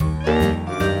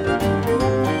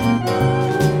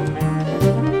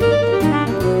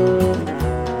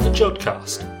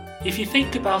Jodcast. If you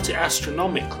think about it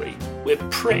astronomically, we're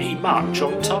pretty much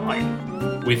on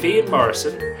time. With Ian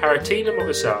Morison, Haritina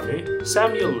Mogosanu,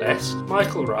 Samuel Leske,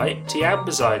 Michael Wright, Tian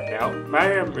Bazaidnow,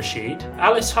 Mariam Rashid,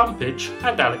 Alice Humpage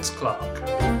and Alex Clark.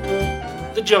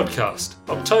 The Jodcast,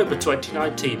 October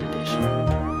 2019 edition.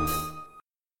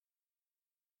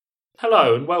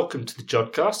 Hello and welcome to the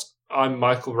Jodcast. I'm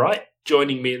Michael Wright.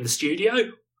 Joining me in the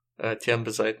studio, Tian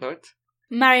Bazaidnow,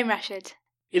 Mariam Rashid.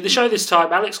 In the show this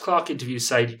time, Alex Clark interviews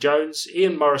Sadie Jones,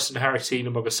 Ian Morison, Haritina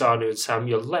Mogosanu and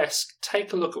Samuel Leske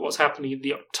take a look at what's happening in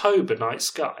the October night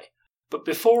sky. But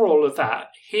before all of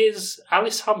that, here's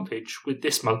Alice Humpage with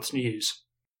this month's news.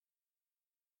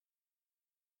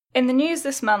 In the news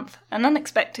this month, an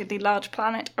unexpectedly large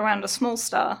planet around a small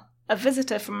star, a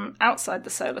visitor from outside the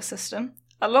solar system,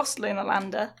 a lost lunar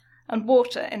lander, and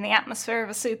water in the atmosphere of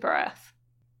a super-Earth.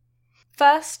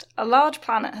 First, a large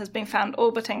planet has been found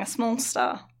orbiting a small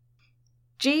star.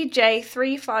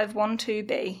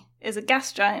 GJ3512b is a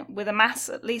gas giant with a mass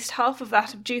at least half of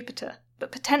that of Jupiter,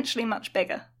 but potentially much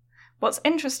bigger. What's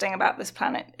interesting about this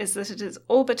planet is that it is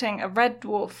orbiting a red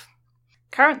dwarf.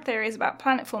 Current theories about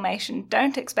planet formation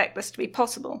don't expect this to be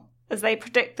possible, as they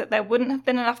predict that there wouldn't have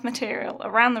been enough material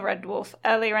around the red dwarf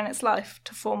earlier in its life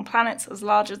to form planets as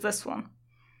large as this one.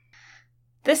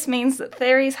 This means that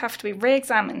theories have to be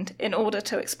re-examined in order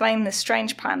to explain this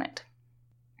strange planet.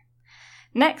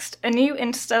 Next, a new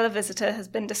interstellar visitor has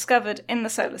been discovered in the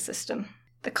solar system.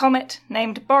 The comet,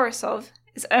 named Borisov,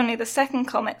 is only the second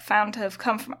comet found to have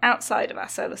come from outside of our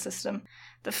solar system.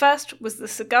 The first was the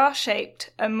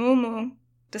cigar-shaped Oumuamua,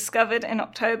 discovered in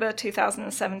October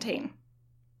 2017.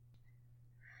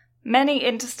 Many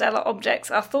interstellar objects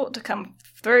are thought to come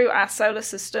through our solar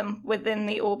system within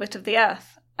the orbit of the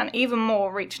Earth, and even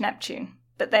more reach Neptune,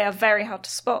 but they are very hard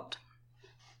to spot.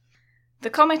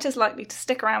 The comet is likely to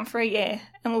stick around for a year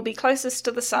and will be closest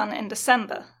to the Sun in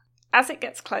December. As it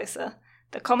gets closer,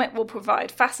 the comet will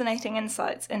provide fascinating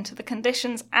insights into the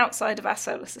conditions outside of our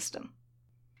solar system.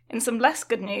 In some less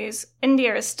good news,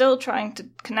 India is still trying to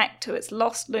connect to its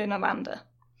lost lunar lander.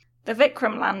 The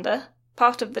Vikram lander,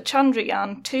 part of the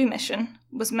Chandrayaan-2 mission,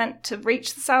 was meant to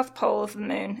reach the South Pole of the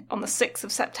Moon on the 6th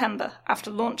of September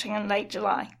after launching in late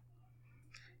July.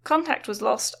 Contact was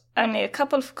lost only a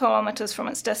couple of kilometres from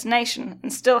its destination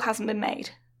and still hasn't been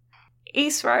made.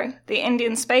 ISRO, the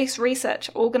Indian Space Research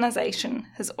Organisation,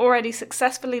 has already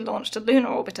successfully launched a lunar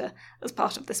orbiter as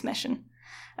part of this mission,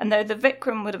 and though the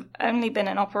Vikram would have only been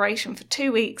in operation for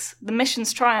 2 weeks, the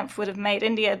mission's triumph would have made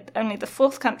India only the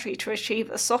fourth country to achieve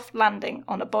a soft landing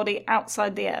on a body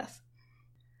outside the Earth.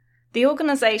 The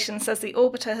organisation says the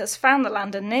orbiter has found the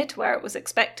lander near to where it was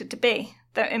expected to be,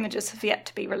 though images have yet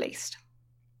to be released.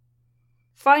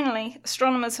 Finally,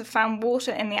 astronomers have found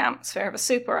water in the atmosphere of a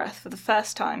super-Earth for the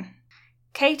first time.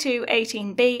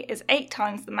 K2-18b is 8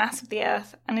 times the mass of the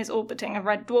Earth and is orbiting a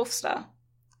red dwarf star.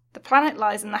 The planet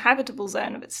lies in the habitable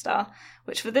zone of its star,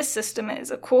 which for this system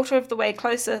is a quarter of the way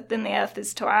closer than the Earth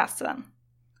is to our Sun.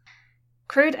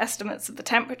 Crude estimates of the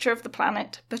temperature of the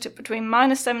planet put it between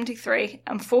 -73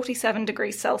 and 47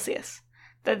 degrees Celsius,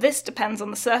 though this depends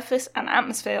on the surface and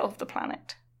atmosphere of the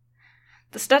planet.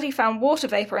 The study found water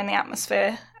vapour in the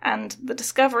atmosphere, and the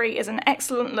discovery is an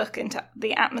excellent look into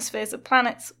the atmospheres of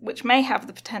planets which may have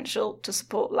the potential to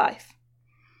support life.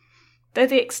 Though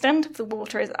the extent of the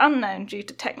water is unknown due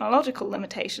to technological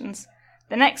limitations,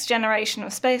 the next generation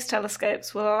of space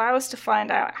telescopes will allow us to find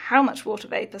out how much water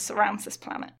vapour surrounds this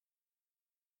planet.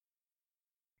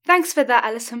 Thanks for that,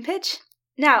 Alice Humpage.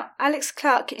 Now, Alex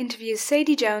Clark interviews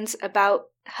Sadie Jones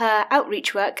about her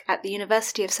outreach work at the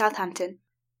University of Southampton.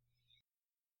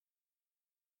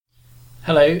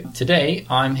 Hello, today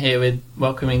I'm here with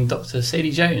welcoming Dr.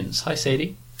 Sadie Jones. Hi,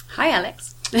 Sadie. Hi,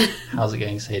 Alex. How's it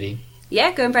going, Sadie?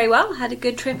 Yeah, going very well. Had a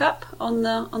good trip up on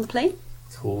the plane.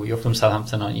 Cool. You're from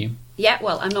Southampton, aren't you? Yeah,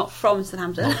 well, I'm not from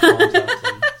Southampton. Not from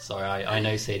Southampton. Sorry, I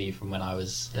know Sadie from when I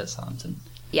was at Southampton.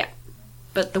 Yeah,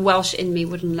 but the Welsh in me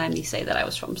wouldn't let me say that I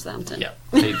was from Southampton. Yeah,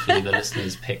 hopefully the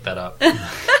listeners picked that up.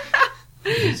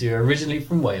 Because you're originally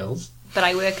from Wales. But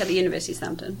I work at the University of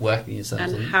Southampton. Working in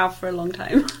Southampton. And have for a long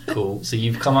time. Cool. So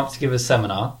you've come up to give a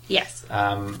seminar. Yes.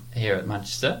 Here at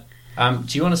Manchester.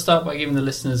 Do you want to start by giving the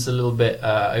listeners a little bit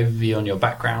overview on your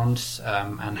background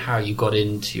and how you got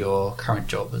into your current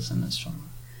job as an astronomer?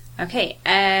 Okay.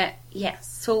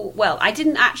 Yes. So, well, I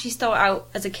didn't actually start out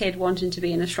as a kid wanting to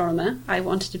be an astronomer. I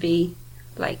wanted to be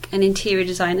like an interior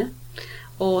designer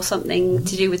or something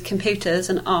to do with computers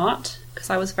and art because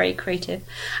I was very creative.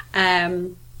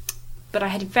 But I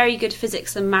had very good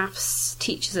physics and maths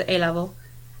teachers at A-level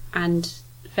and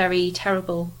very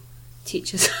terrible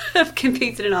teachers of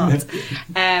computer and art.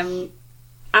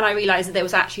 and I realised that there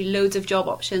was actually loads of job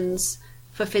options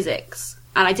for physics,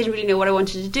 and I didn't really know what I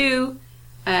wanted to do,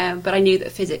 but I knew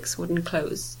that physics wouldn't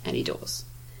close any doors.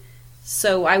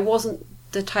 So I wasn't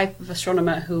the type of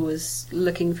astronomer who was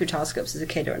looking through telescopes as a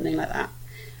kid or anything like that.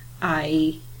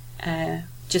 I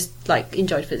just like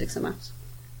enjoyed physics and maths.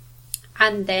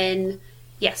 And then,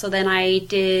 so then I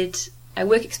did a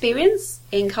work experience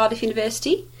in Cardiff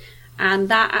University, and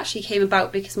that actually came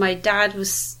about because my dad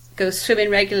goes swimming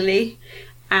regularly,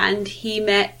 and he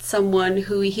met someone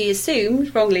who he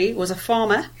assumed, wrongly, was a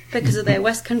farmer because of their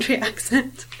West Country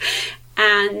accent.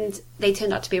 And they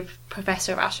turned out to be a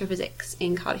professor of astrophysics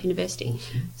in Cardiff University.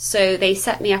 Awesome. So they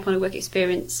set me up on a work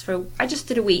experience I just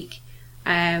did a week,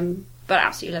 but I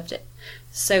absolutely loved it.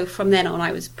 So from then on,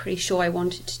 I was pretty sure I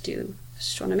wanted to do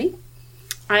astronomy.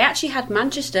 I actually had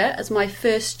Manchester as my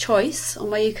first choice on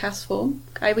my UCAS form.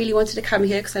 I really wanted to come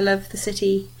here because I love the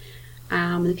city,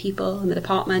 and the people and the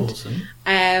department.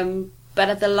 Awesome. But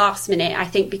at the last minute, I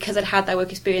think because I'd had that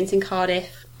work experience in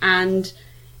Cardiff and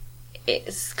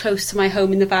it's close to my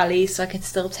home in the valley, so I could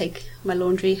still take my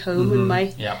laundry home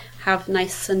and have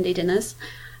nice Sunday dinners.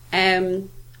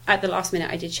 At the last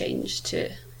minute, I did change to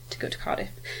go to Cardiff.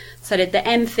 So I did the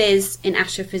MPhys in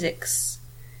astrophysics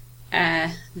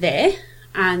there,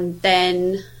 and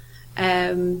then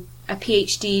a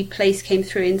PhD place came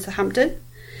through in Southampton.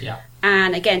 Yeah.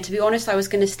 And again, to be honest, I was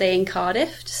going to stay in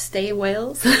Cardiff, to stay in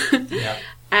Wales. Yeah.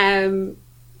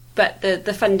 But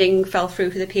the funding fell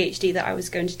through for the PhD that I was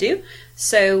going to do.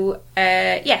 So,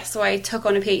 so I took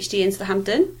on a PhD in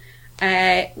Southampton,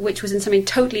 which was in something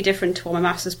totally different to what my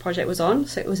master's project was on.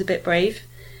 So it was a bit brave.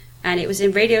 And it was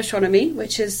in radio astronomy,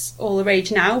 which is all the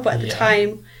rage now. But at the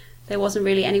time, there wasn't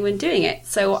really anyone doing it.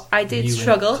 So I did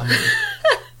struggle.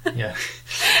 Yeah.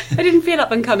 I didn't feel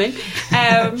up and coming.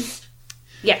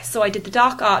 So I did the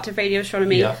dark art of radio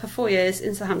astronomy for 4 years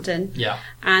in Southampton. Yeah.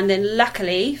 And then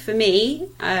luckily for me,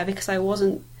 because I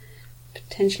wasn't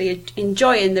potentially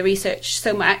enjoying the research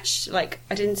so much, like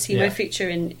I didn't see my future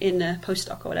in a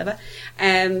postdoc or whatever,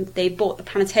 they bought the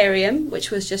planetarium,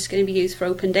 which was just going to be used for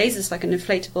open days. It's like an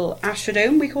inflatable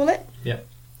astrodome, we call it. Yeah.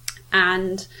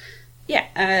 And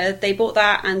they bought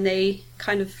that, and they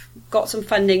kind of got some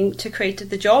funding to create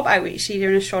the job, outreach leader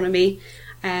in astronomy,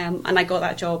 and I got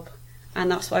that job. And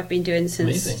that's what I've been doing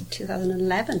since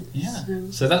 2011. Yeah.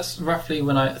 So that's roughly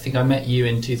when I think I met you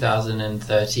in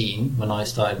 2013 when I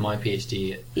started my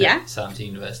PhD at Southampton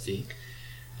University.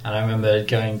 And I remember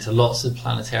going to lots of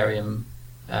planetarium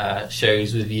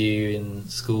shows with you in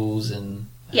schools, and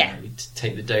we'd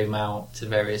take the dome out to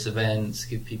various events,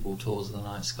 give people tours of the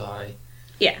night sky.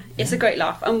 Yeah, it's a great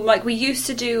laugh. And we used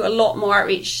to do a lot more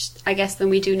outreach, I guess, than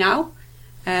we do now.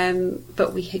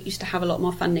 But we used to have a lot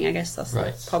more funding, I guess. That's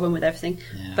the problem with everything.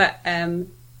 Yeah.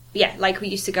 But we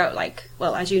used to go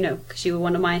as you know, because you were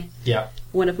one of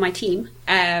my team.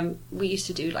 We used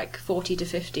to do 40 to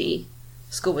 50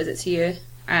 school visits a year,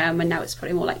 and now it's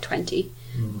probably more like 20.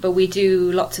 But we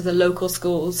do lots of the local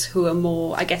schools who are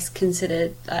more, I guess,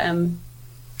 considered.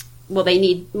 They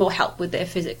need more help with their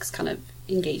physics kind of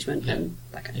engagement and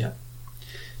that kind of thing.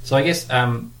 So I guess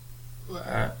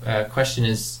question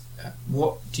is.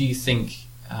 What do you think?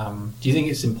 Do you think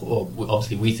it's important? Well,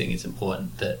 obviously, we think it's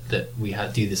important that we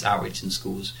do this outreach in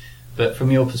schools. But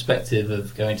from your perspective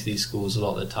of going to these schools a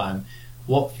lot of the time,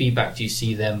 what feedback do you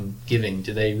see them giving?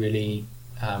 Do they really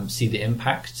see the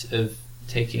impact of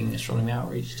taking astronomy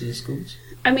outreach to the schools?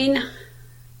 I mean,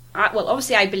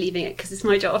 obviously, I believe in it because it's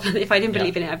my job. If I didn't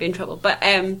believe in it, I'd be in trouble. But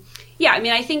I mean,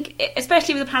 I think,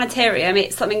 especially with the planetarium,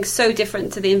 it's something so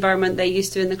different to the environment they're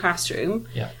used to in the classroom.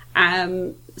 Yeah.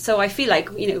 So I feel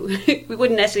like, we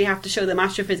wouldn't necessarily have to show them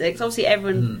astrophysics. Obviously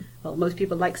everyone, most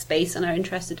people like space and are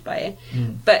interested by it.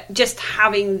 But just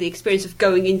having the experience of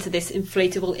going into this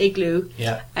inflatable igloo,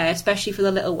 especially for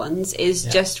the little ones, is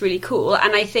just really cool.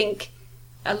 And I think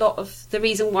a lot of the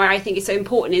reason why I think it's so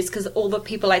important is because all the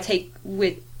people I take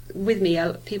with me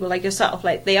are people like yourself.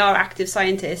 They are active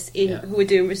scientists who are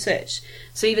doing research.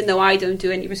 So even though I don't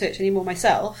do any research anymore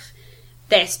myself,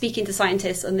 they're speaking to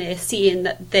scientists and they're seeing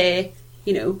that they're,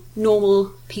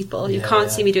 normal people. You can't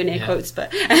see me doing air quotes,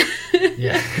 but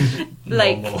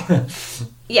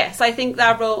yes, I think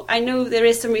that role. I know there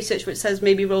is some research which says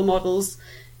maybe role models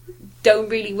don't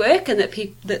really work, and that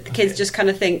the kids just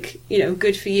kind of think,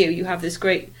 good for you, you have this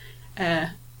great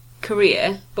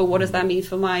career, but what does that mean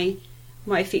for my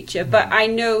future? But I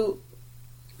know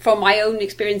from my own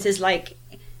experiences,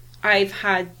 I've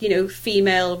had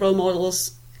female role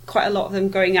models, quite a lot of them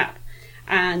growing up,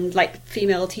 and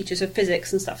female teachers of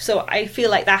physics and stuff. So I feel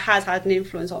like that has had an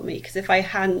influence on me, because if I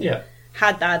hadn't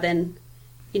had that, then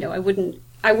I wouldn't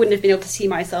have been able to see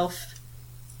myself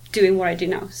doing what I do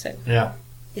now. So yeah,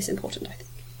 it's important, I think.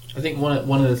 I think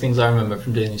one of the things I remember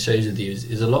from doing these shows with you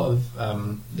is a lot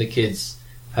of the kids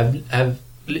have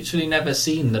literally never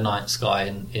seen the night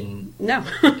sky in No.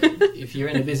 if you're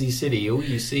in a busy city, all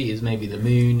you see is maybe the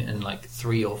moon and like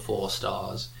 3 or 4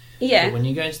 stars. Yeah. But when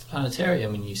you go into the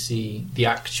planetarium and you see the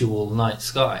actual night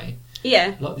sky,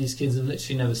 yeah, a lot of these kids have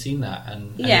literally never seen that,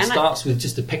 and Yeah, it and starts with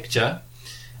just a picture,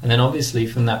 and then obviously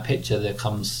from that picture there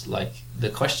comes like the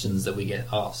questions that we get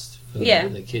asked from Yeah.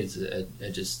 the kids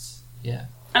are just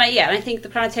And I think the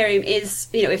planetarium is,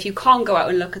 if you can't go out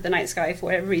and look at the night sky for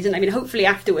whatever reason, I mean, hopefully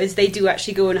afterwards they do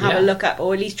actually go and have a look up,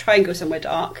 or at least try and go somewhere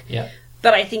dark. Yeah.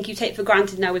 But I think you take for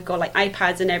granted now we've got like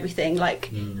iPads and everything.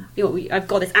 Like, I've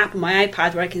got this app on my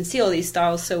iPad where I can see all these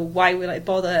stars. So why would I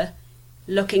bother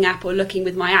looking up or looking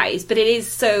with my eyes? But it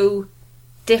is so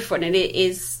different, and it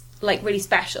is like really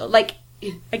special. Like,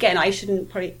 again, I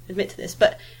shouldn't probably admit to this,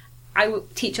 but I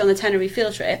teach on the Tenerife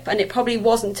field trip, and it probably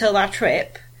wasn't until that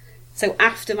trip. So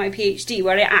after my PhD,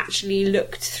 where I actually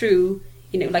looked through,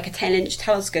 like a 10-inch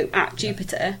telescope at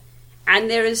Jupiter, and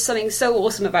there is something so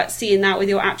awesome about seeing that with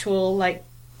your actual, like,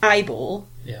 eyeball.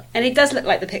 Yeah. And it does look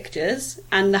like the pictures,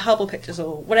 and the Hubble pictures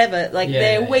or whatever, like,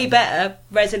 they're way better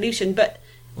resolution, but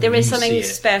there is something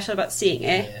special about seeing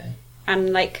it. Yeah.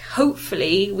 And, like,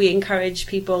 hopefully we encourage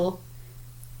people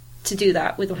to do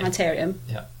that with the planetarium.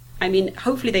 Yeah. I mean,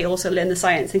 hopefully they also learn the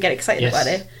science and get excited about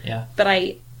it. Yeah. But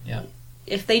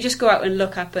if they just go out and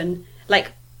look up and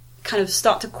like kind of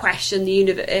start to question the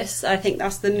universe, I think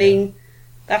that's the main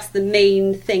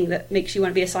thing that makes you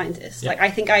want to be a scientist. Like, I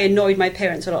think I annoyed my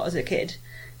parents a lot as a kid,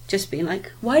 just being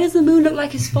like, why does the moon look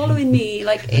like it's following me?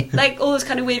 Like, like all those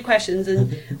kind of weird questions.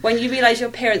 And when you realise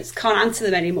your parents can't answer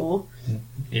them anymore,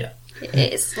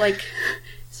 it's like,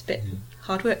 it's a bit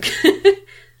hard work.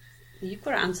 You've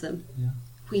got to answer them. Yeah.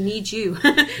 We need you.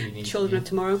 Children of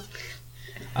tomorrow.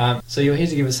 So you're here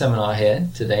to give a seminar here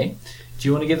today. Do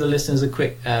you want to give the listeners a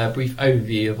quick, brief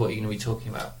overview of what you're going to be talking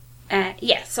about?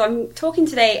 So I'm talking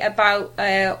today about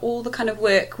all the kind of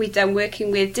work we've done working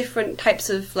with different types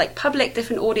of like public,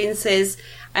 different audiences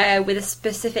with a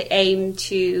specific aim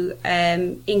to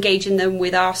engage in them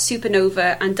with our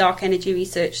supernova and dark energy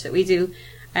research that we do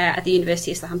at the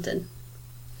University of Southampton.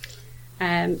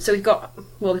 So we've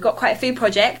got quite a few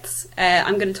projects.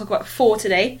 I'm going to talk about 4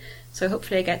 today. So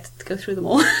hopefully I get to go through them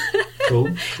all.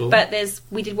 Cool. But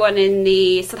we did one in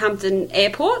the Southampton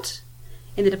airport,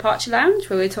 in the departure lounge,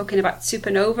 where we were talking about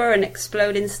supernova and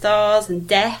exploding stars and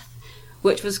death,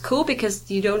 which was cool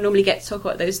because you don't normally get to talk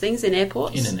about those things in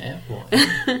airports. In an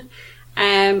airport.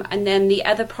 And then the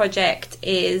other project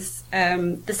is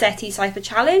the SETI Cypher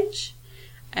Challenge,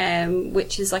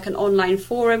 which is like an online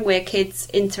forum where kids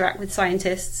interact with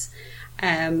scientists.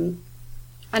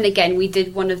 And again, we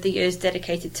did one of the years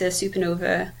dedicated to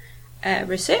supernova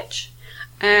research.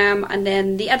 And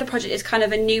then the other project is kind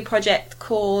of a new project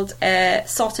called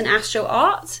SOT and Astro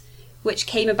Art, which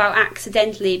came about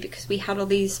accidentally because we had all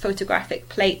these photographic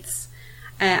plates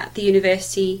at the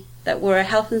university that were a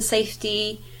health and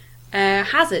safety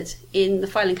hazard in the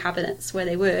filing cabinets where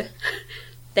they were.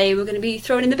 They were going to be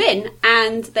thrown in the bin,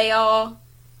 and they are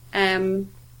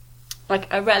like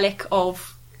a relic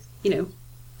of,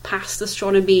 past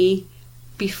astronomy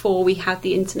before we had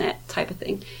the internet type of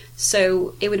thing.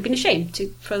 So it would have been a shame to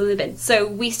throw them in the bin. So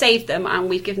we saved them and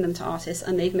we've given them to artists,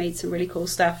 and they've made some really cool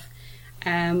stuff.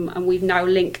 And we've now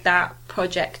linked that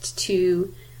project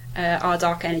to our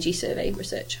dark energy survey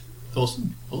research.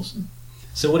 Awesome.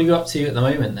 So what are you up to at the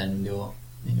moment then,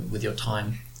 with your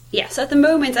time? Yeah, so at the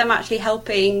moment I'm actually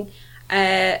helping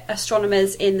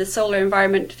astronomers in the Solar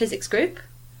Environment Physics group.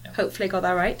 Hopefully I got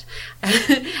that right.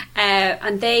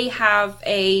 And they have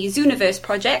a Zooniverse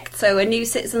project, so a new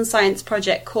citizen science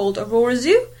project called Aurora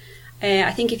Zoo.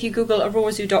 I think if you Google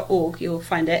aurorazoo.org, you'll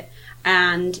find it.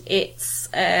 And it's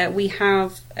we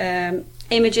have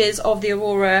images of the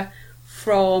aurora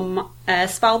from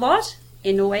Svalbard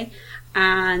in Norway,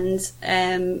 and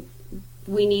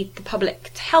we need the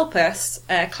public to help us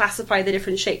classify the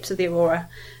different shapes of the aurora.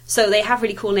 So they have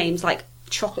really cool names like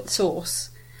chocolate sauce.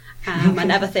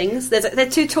 And other things. There's a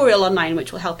tutorial online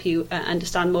which will help you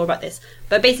understand more about this.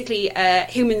 But basically,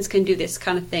 humans can do this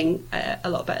kind of thing a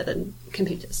lot better than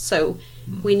computers. So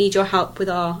we need your help with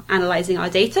analysing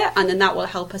our data, and then that will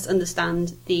help us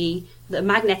understand the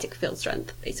magnetic field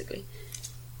strength, basically.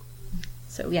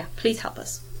 So yeah, please help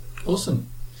us. Awesome.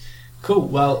 Cool.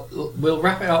 Well, we'll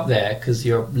wrap it up there because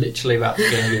you're literally about to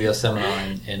go and give your seminar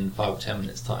in 5 or 10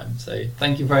 minutes' time. So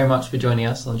thank you very much for joining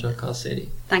us on Jodcast Sadie.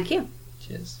 Thank you.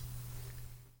 Cheers.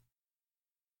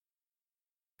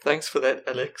 Thanks for that,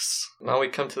 Alex. Now we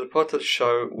come to the part of the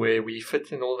show where we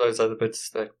fit in all those other bits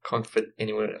that can't fit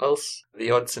anywhere else,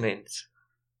 the odds and ends.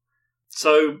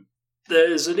 So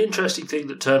there's an interesting thing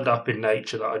that turned up in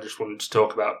Nature that I just wanted to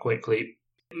talk about quickly.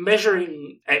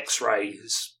 Measuring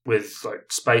X-rays with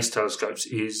space telescopes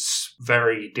is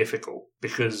very difficult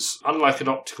because, unlike an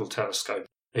optical telescope,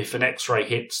 if an X-ray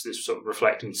hits this sort of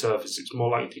reflecting surface, it's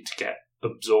more likely to get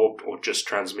absorbed or just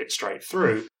transmit straight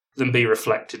through than be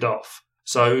reflected off.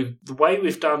 So the way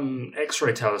we've done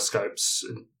X-ray telescopes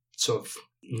sort of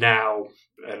now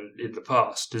and in the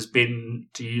past has been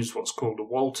to use what's called a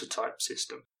Walter type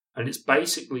system. And it's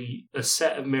basically a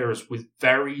set of mirrors with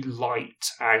very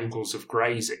light angles of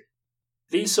grazing.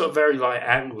 These sort of very light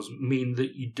angles mean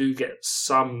that you do get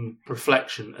some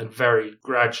reflection and very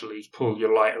gradually pull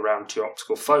your light around to your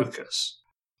optical focus,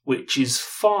 which is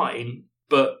fine,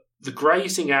 but the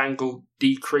grazing angle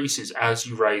decreases as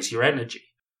you raise your energy.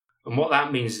 And what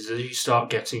that means is as you start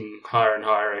getting higher and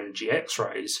higher energy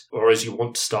X-rays, or as you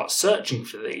want to start searching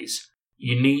for these,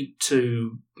 you need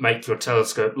to make your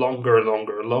telescope longer and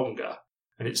longer and longer,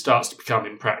 and it starts to become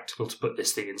impractical to put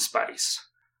this thing in space.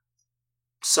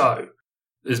 So,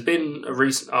 there's been a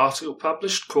recent article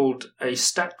published called A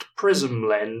Stacked Prism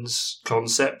Lens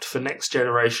Concept for Next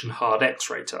Generation Hard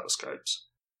X-ray Telescopes.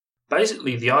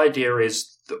 Basically, the idea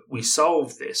is that we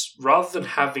solve this rather than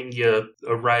having your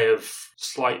array of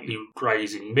slightly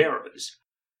grazing mirrors.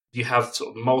 You have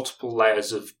sort of multiple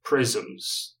layers of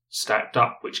prisms stacked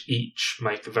up, which each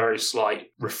make a very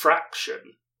slight refraction,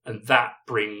 and that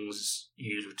brings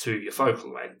you to your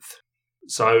focal length.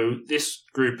 So this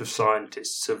group of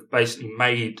scientists have basically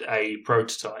made a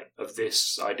prototype of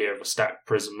this idea of a stacked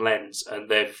prism lens, and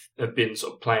they've been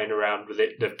sort of playing around with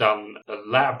it. They've done a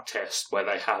lab test where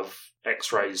they have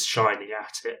X-rays shining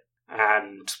at it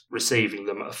and receiving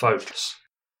them at a focus.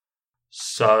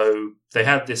 So they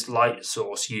had this light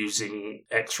source using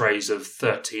X-rays of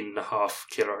 13.5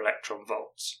 kilo-electron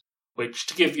volts, which,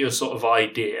 to give you a sort of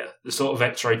idea, the sort of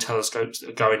X-ray telescopes that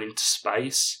are going into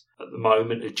space at the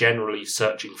moment are generally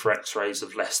searching for X-rays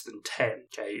of less than 10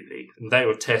 keV. And they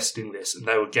were testing this, and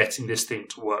they were getting this thing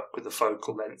to work with a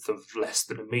focal length of less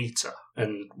than a metre,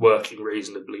 and working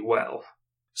reasonably well.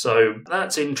 So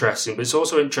that's interesting, but it's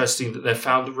also interesting that they've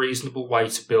found a reasonable way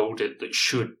to build it that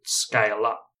should scale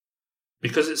up.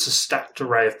 Because it's a stacked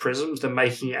array of prisms, they're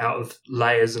making it out of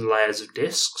layers and layers of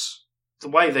discs. The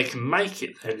way they can make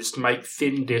it then is to make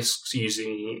thin discs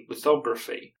using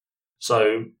lithography.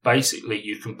 So basically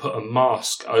you can put a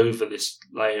mask over this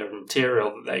layer of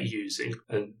material that they're using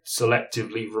and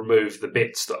selectively remove the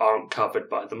bits that aren't covered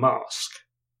by the mask.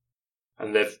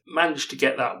 And they've managed to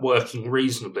get that working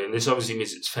reasonably, and this obviously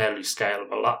means it's fairly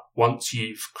scalable up. Once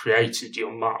you've created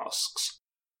your masks,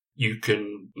 you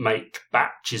can make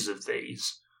batches of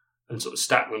these and sort of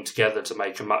stack them together to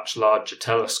make a much larger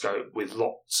telescope with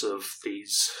lots of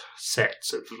these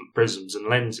sets of prisms and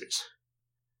lenses.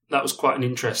 That was quite an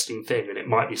interesting thing, and it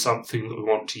might be something that we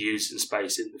want to use in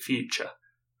space in the future.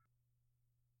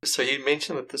 So you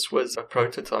mentioned that this was a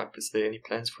prototype. Is there any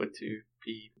plans for it to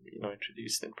be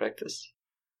introduced in practice?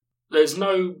 There's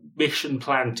no mission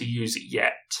plan to use it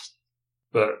yet.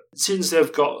 But since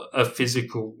they've got a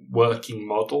physical working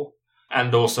model,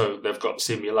 and also they've got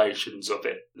simulations of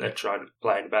it they're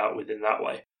playing about with in that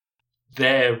way,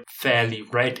 they're fairly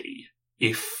ready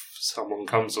if someone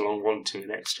comes along wanting a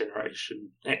next generation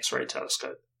X-ray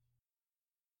telescope.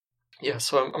 Yeah,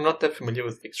 so I'm not that familiar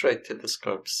with X-ray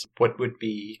telescopes. What would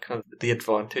be kind of the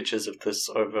advantages of this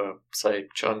over, say,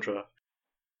 Chandra?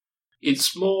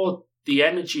 It's more the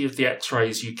energy of the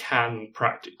X-rays you can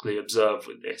practically observe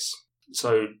with this.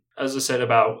 So, as I said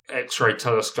about X-ray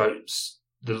telescopes,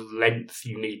 the length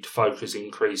you need to focus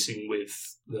increasing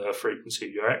with the frequency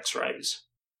of your X-rays.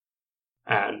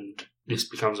 And this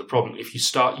becomes a problem. If you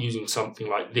start using something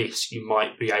like this, you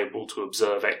might be able to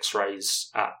observe X-rays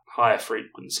at higher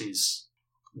frequencies,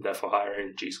 therefore higher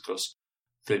energies, of course,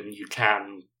 than you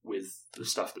can with the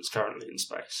stuff that's currently in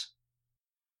space.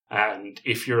 And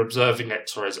if you're observing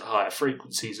X-rays at higher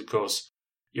frequencies, of course,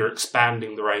 you're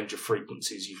expanding the range of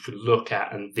frequencies you can look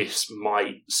at, and this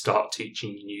might start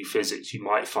teaching you new physics. You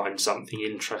might find something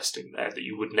interesting there that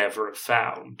you would never have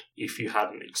found if you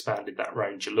hadn't expanded that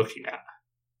range you're looking at.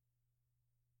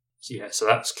 So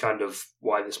that's kind of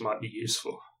why this might be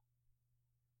useful.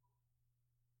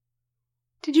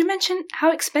 Did you mention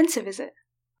how expensive is it?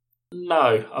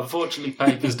 No, unfortunately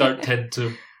papers don't tend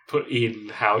to put in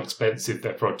how expensive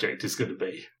their project is going to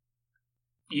be.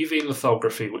 UV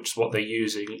lithography, which is what they're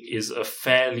using, is a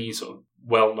fairly sort of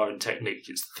well-known technique.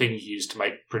 It's the thing you use to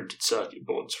make printed circuit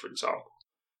boards, for example.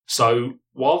 So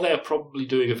while they're probably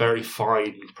doing a very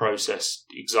fine processed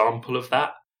example of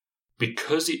that,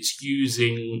 because it's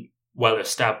using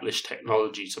well-established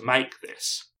technology to make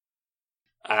this,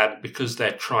 and because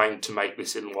they're trying to make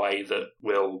this in a way that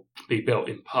will be built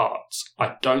in parts,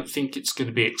 I don't think it's going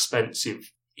to be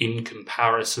expensive in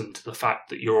comparison to the fact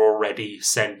that you're already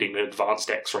sending an advanced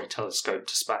X-ray telescope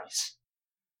to space.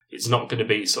 It's not going to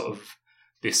be sort of,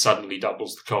 this suddenly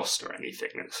doubles the cost or anything.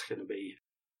 It's going to be,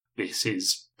 this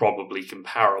is probably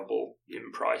comparable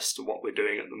in price to what we're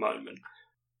doing at the moment.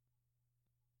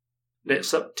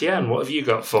 Next up, Tian, what have you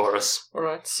got for us? All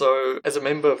right, so as a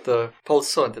member of the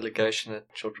pulsar delegation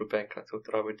at Children Bank, I thought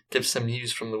that I would give some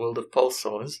news from the world of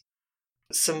pulsars.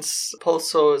 Since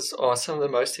pulsars are some of the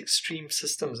most extreme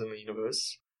systems in the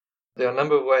universe, there are a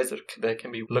number of ways that they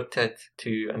can be looked at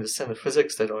to understand the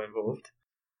physics that are involved.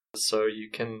 So you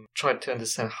can try to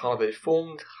understand how they're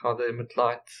formed, how they emit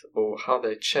light, or how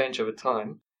they change over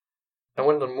time. And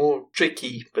one of the more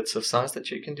tricky bits of science that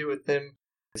you can do with them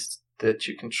is that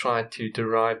you can try to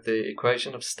derive the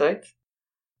equation of state,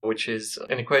 which is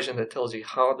an equation that tells you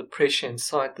how the pressure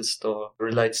inside the star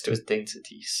relates to its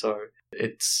density. So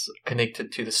it's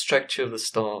connected to the structure of the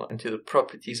star and to the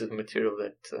properties of the material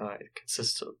that it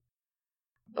consists of.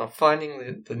 Now,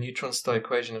 finding the neutron star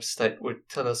equation of state would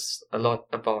tell us a lot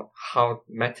about how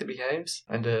matter behaves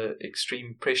under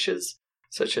extreme pressures,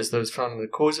 such as those found in the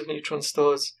cores of neutron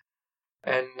stars.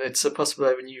 And it's a possible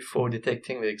avenue for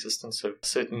detecting the existence of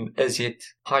certain as yet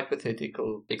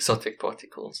hypothetical exotic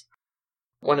particles.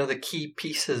 One of the key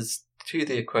pieces to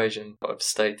the equation of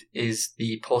state is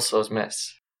the pulsar's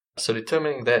mass. So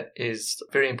determining that is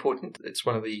very important. It's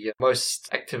one of the most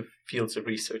active fields of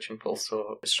research in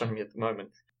pulsar astronomy at the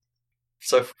moment.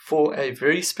 So for a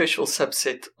very special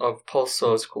subset of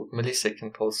pulsars called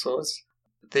millisecond pulsars,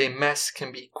 their mass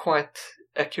can be quite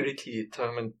accurately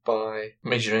determined by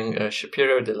measuring a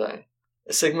Shapiro delay.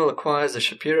 A signal acquires a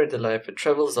Shapiro delay if it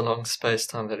travels along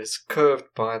space-time that is curved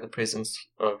by the presence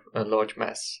of a large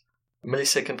mass.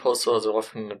 Millisecond pulsars are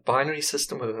often a binary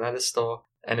system with another star,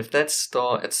 and if that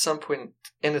star at some point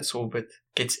in its orbit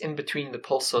gets in between the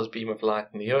pulsar's beam of light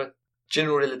and the Earth,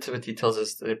 general relativity tells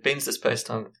us that it bends the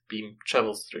space-time that the beam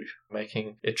travels through,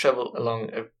 making it travel along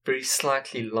a very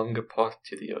slightly longer path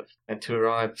to the Earth, and to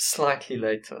arrive slightly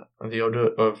later, on the order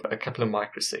of a couple of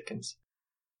microseconds.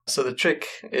 So the trick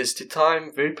is to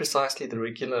time very precisely the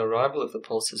regular arrival of the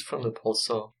pulses from the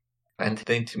pulsar, and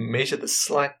then to measure the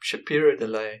slight Shapiro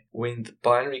delay when the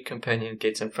binary companion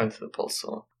gets in front of the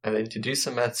pulsar, and then to do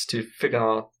some maths to figure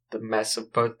out the mass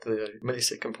of both the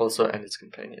millisecond pulsar and its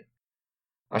companion.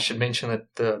 I should mention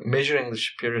that measuring the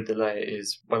Shapiro delay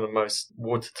is one of the most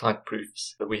watertight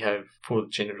proofs that we have for the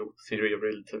general theory of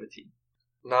relativity.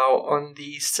 Now, on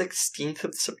the 16th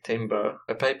of September,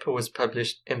 a paper was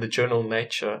published in the journal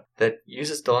Nature that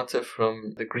uses data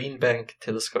from the Green Bank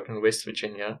telescope in West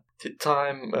Virginia to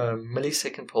time a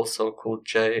millisecond pulsar called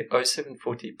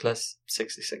J0740 plus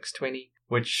 6620,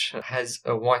 which has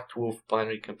a white dwarf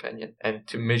binary companion, and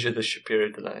to measure the Shapiro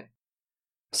delay.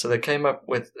 So they came up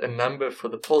with a number for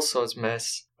the pulsar's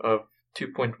mass of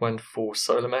 2.14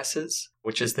 solar masses,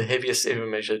 which is the heaviest ever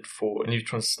measured for a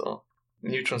neutron star.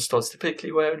 Neutron stars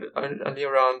typically weigh only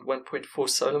around 1.4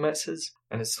 solar masses,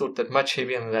 and it's thought that much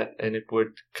heavier than that and it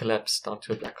would collapse down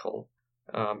to a black hole.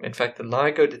 In fact, the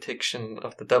LIGO detection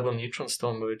of the double neutron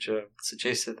star merger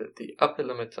suggested that the upper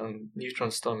limit on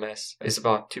neutron star mass is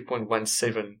about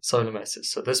 2.17 solar masses.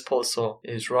 So this pulsar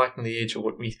is right on the edge of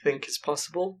what we think is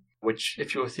possible, which,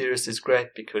 if you're a theorist, is great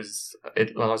because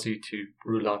it allows you to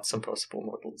rule out some possible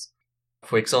models.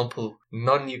 For example,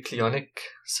 non-nucleonic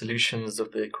solutions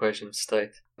of the equation of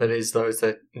state, that is, those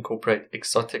that incorporate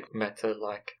exotic matter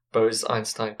like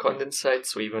Bose-Einstein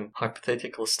condensates, or even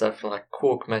hypothetical stuff like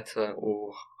quark matter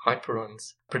or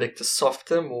hyperons, predict a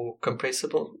softer, more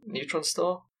compressible neutron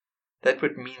star. That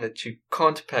would mean that you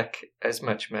can't pack as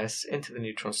much mass into the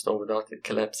neutron star without it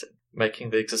collapsing, making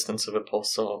the existence of a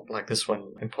pulsar like this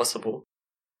one impossible.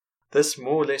 This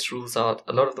more or less rules out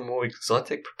a lot of the more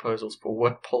exotic proposals for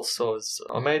what pulsars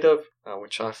are made of,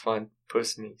 which I find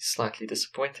personally slightly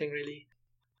disappointing, really.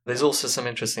 There's also some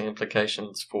interesting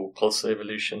implications for pulsar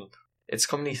evolution. It's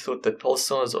commonly thought that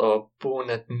pulsars are born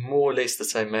at more or less the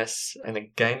same mass and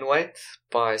gain weight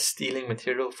by stealing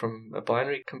material from a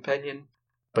binary companion.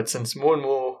 But since more and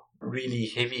more really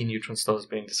heavy neutron stars are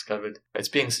being discovered, it's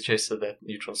being suggested that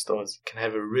neutron stars can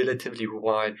have a relatively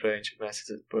wide range of masses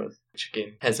at birth, which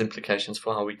again has implications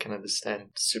for how we can understand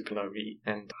supernovae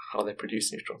and how they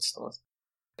produce neutron stars.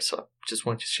 So I just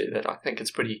want to share that. I think it's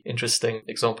a pretty interesting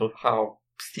example of how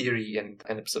theory and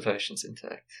observations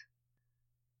interact.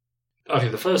 Okay,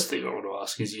 the first thing I want to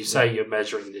ask is, you say you're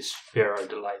measuring this Shapiro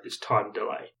delay, this time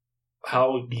delay.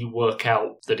 How do you work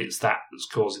out that it's that that's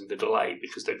causing the delay?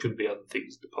 Because there could be other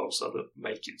things in the pulsar that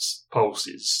make its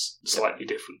pulses slightly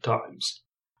different times.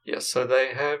 Yes, so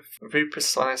they have very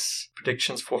precise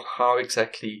predictions for how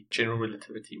exactly general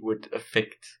relativity would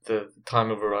affect the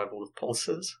time of arrival of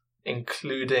pulses,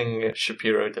 including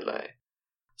Shapiro delay.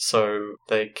 So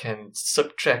they can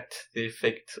subtract the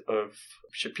effect of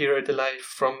Shapiro delay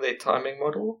from their timing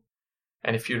model,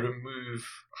 and if you remove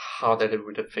how that it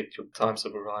would affect your times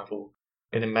of arrival,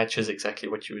 it matches exactly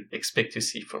what you would expect to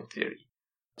see from theory.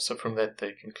 So from that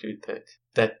they conclude that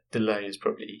that delay is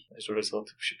probably as a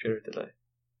result of Shapiro delay.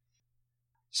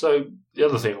 So the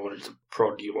other thing I wanted to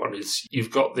prod you on is,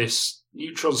 you've got this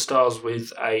neutron stars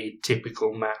with a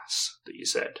typical mass that you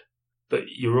said, but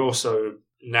you're also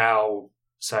now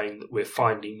saying that we're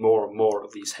finding more and more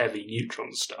of these heavy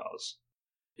neutron stars.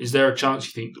 Is there a chance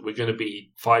you think that we're going to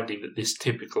be finding that this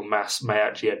typical mass may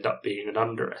actually end up being an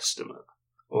underestimate?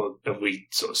 Or have we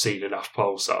sort of seen enough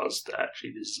pulsars that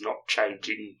actually this is not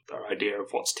changing our idea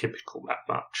of what's typical that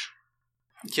much?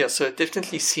 Yeah, so it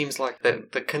definitely seems like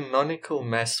that the canonical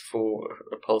mass for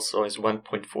a pulsar is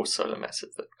 1.4 solar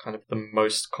masses. That's kind of the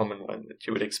most common one that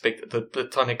you would expect, the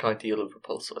platonic ideal of a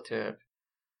pulsar to have.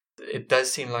 It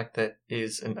does seem like that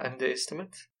is an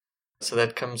underestimate. So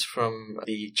that comes from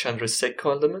the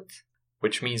Chandrasekhar limit,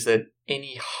 which means that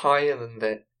any higher than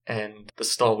that and the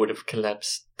star would have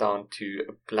collapsed down to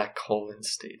a black hole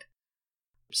instead.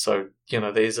 So,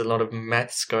 there's a lot of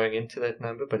maths going into that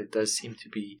number, but it does seem to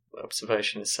be, the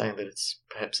observation is saying that it's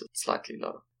perhaps slightly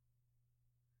lower.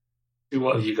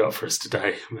 What have you got for us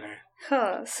today, Mary?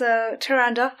 So to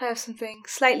round off, I have something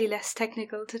slightly less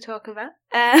technical to talk about.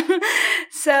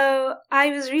 So I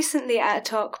was recently at a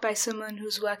talk by someone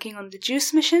who's working on the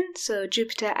JUICE mission, so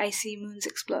Jupiter Icy Moons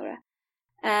Explorer.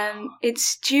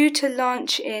 It's due to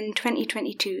launch in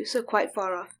 2022, so quite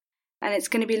far off. And it's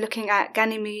going to be looking at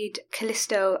Ganymede,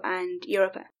 Callisto, and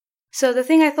Europa. So the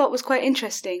thing I thought was quite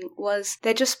interesting was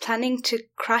they're just planning to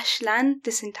crash land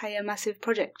this entire massive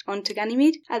project onto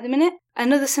Ganymede at the minute.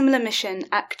 Another similar mission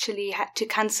actually had to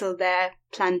cancel their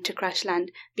plan to crash land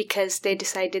because they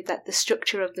decided that the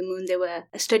structure of the moon they were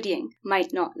studying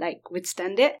might not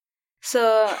withstand it.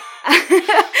 So,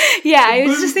 yeah, I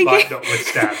was just thinking. Might not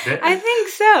withstand it. I think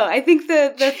so. I think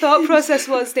the thought process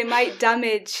was they might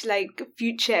damage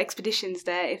future expeditions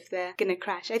there if they're gonna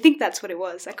crash. I think that's what it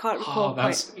was. I can't recall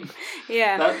quite.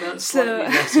 Yeah, that's slightly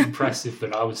less impressive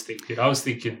than I was thinking. I was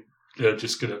thinking they're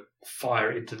just gonna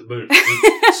fire it into the moon,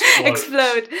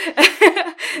 explode.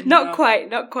 Not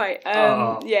quite.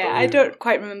 I don't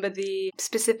quite remember the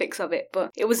specifics of it, but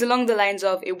it was along the lines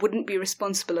of it wouldn't be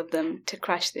responsible of them to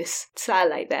crash this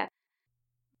satellite there.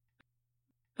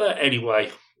 But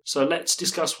anyway, so let's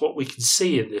discuss what we can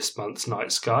see in this month's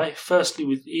night sky, firstly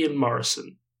with Ian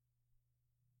Morison.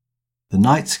 The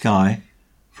night sky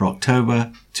for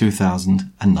October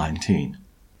 2019.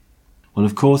 Well,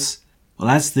 of course,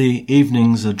 as the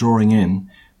evenings are drawing in,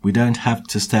 we don't have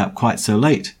to stay up quite so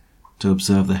late to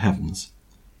observe the heavens.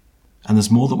 And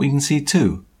there's more that we can see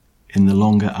too in the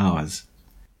longer hours.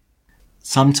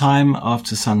 Sometime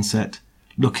after sunset,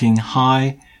 looking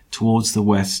high towards the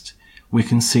west, we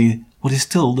can see what is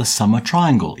still the summer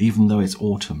triangle, even though it's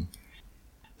autumn.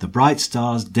 The bright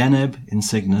stars Deneb in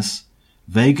Cygnus,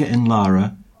 Vega in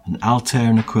Lara, and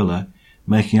Altair in Aquila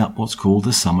making up what's called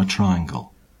the summer triangle.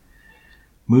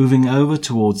 Moving over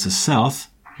towards the south,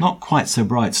 not quite so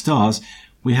bright stars,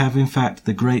 we have in fact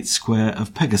the great square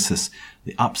of Pegasus,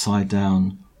 the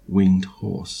upside-down winged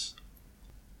horse.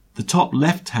 The top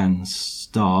left-hand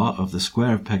star of the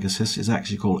square of Pegasus is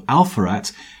actually called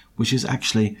Alpherat, which is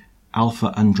actually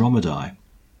Alpha Andromedae.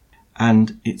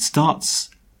 And it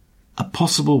starts a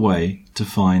possible way to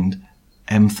find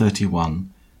M31,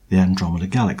 the Andromeda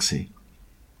Galaxy.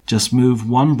 Just move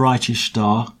one brightish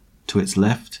star to its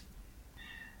left,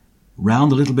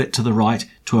 round a little bit to the right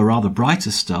to a rather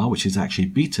brighter star, which is actually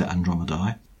Beta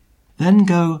Andromedae, then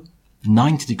go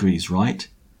 90 degrees right,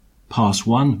 past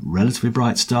one relatively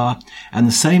bright star, and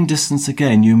the same distance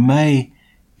again, you may,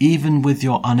 even with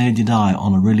your unaided eye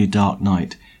on a really dark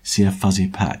night, see a fuzzy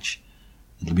patch.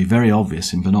 It'll be very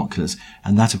obvious in binoculars,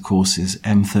 and that of course is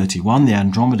M31, the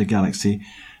Andromeda Galaxy,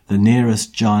 the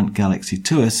nearest giant galaxy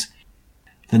to us.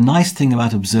 The nice thing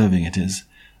about observing it is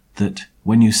that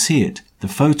when you see it, the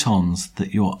photons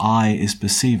that your eye is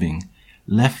perceiving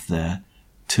left there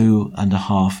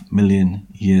 2.5 million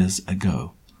years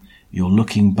ago. You're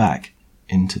looking back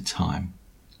into time.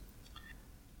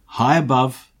 High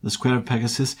above the square of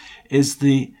Pegasus is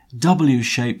the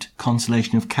W-shaped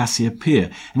constellation of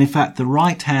Cassiopeia, and in fact the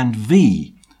right-hand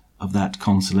V of that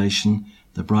constellation,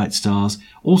 the bright stars,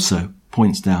 also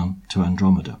points down to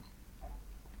Andromeda.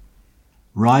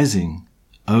 Rising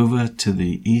over to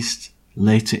the east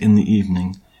later in the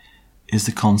evening is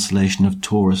the constellation of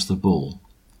Taurus the Bull,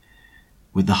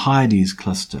 with the Hyades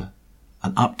cluster,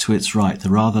 and up to its right the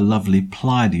rather lovely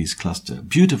Pleiades cluster,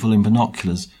 beautiful in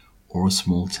binoculars or a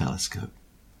small telescope.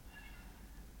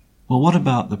 Well, what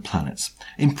about the planets?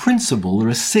 In principle, there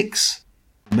are 6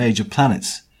 major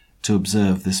planets to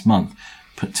observe this month,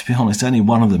 but to be honest, only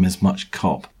one of them is much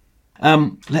cop.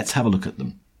 Let's have a look at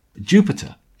them.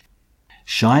 Jupiter,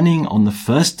 shining on the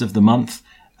first of the month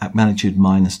at magnitude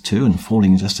 -2 and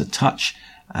falling just a touch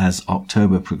as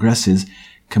October progresses,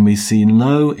 can be seen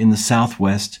low in the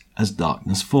southwest as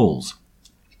darkness falls.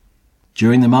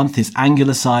 During the month, its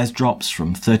angular size drops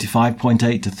from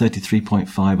 35.8 to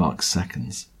 33.5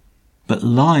 arcseconds. But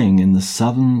lying in the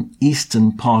southern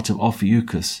eastern part of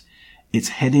Ophiuchus,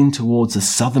 it's heading towards the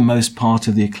southernmost part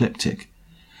of the ecliptic.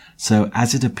 So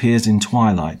as it appears in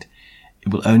twilight, it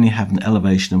will only have an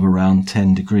elevation of around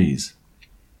 10 degrees.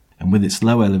 And with its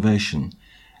low elevation,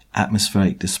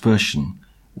 atmospheric dispersion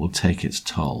will take its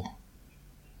toll.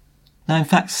 Now, in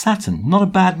fact, Saturn, not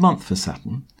a bad month for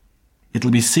Saturn.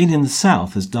 It'll be seen in the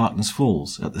south as darkness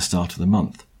falls at the start of the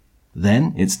month.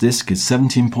 Then its disk is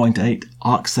 17.8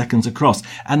 arcseconds across,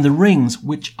 and the rings,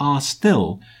 which are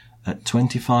still at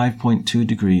 25.2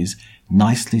 degrees,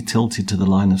 nicely tilted to the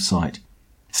line of sight,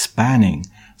 spanning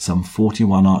some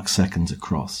 41 arcseconds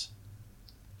across.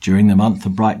 During the month, the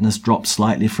brightness drops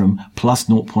slightly from plus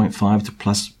 0.5 to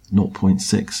plus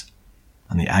 0.6,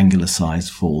 and the angular size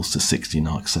falls to 16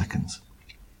 arcseconds.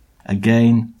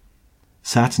 Again,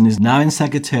 Saturn is now in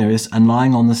Sagittarius and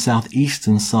lying on the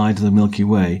southeastern side of the Milky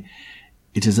Way.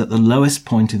 It is at the lowest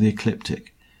point of the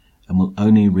ecliptic and will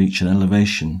only reach an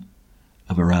elevation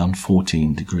of around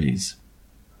 14 degrees.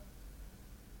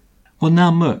 Well, now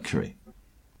Mercury.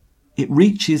 It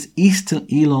reaches eastern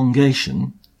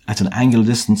elongation at an angular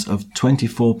distance of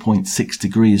 24.6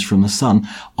 degrees from the Sun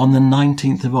on the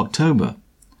 19th of October.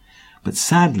 But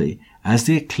sadly, as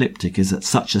the ecliptic is at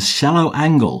such a shallow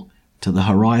angle to the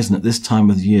horizon at this time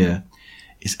of the year,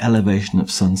 its elevation of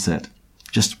sunset,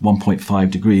 just 1.5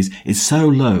 degrees, is so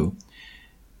low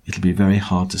it'll be very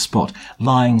hard to spot,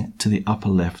 lying to the upper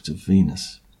left of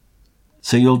Venus.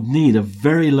 So you'll need a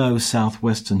very low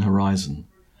southwestern horizon,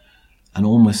 and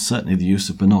almost certainly the use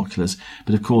of binoculars,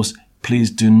 but of course please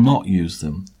do not use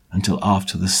them until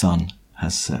after the sun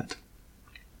has set.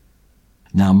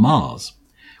 Now Mars,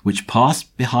 which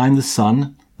passed behind the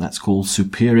Sun, that's called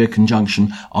superior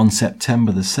conjunction, on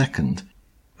September the 2nd,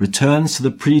 returns to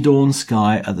the pre-dawn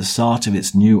sky at the start of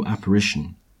its new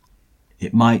apparition.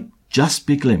 It might just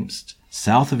be glimpsed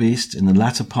south of east in the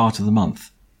latter part of the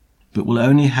month, but will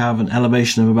only have an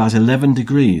elevation of about 11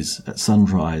 degrees at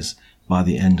sunrise by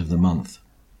the end of the month.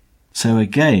 So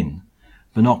again,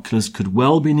 binoculars could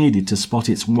well be needed to spot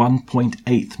its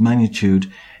 1.8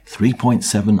 magnitude,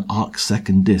 3.7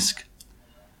 arcsecond disk.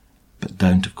 But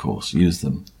don't, of course, use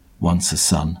them once the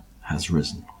sun has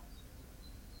risen.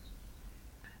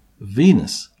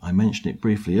 Venus, I mentioned it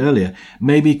briefly earlier,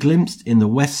 may be glimpsed in the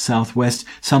west-southwest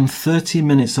some 30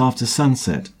 minutes after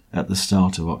sunset at the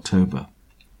start of October.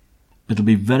 It'll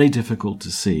be very difficult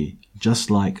to see, just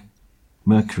like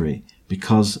Mercury,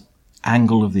 because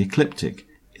angle of the ecliptic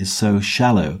is so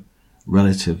shallow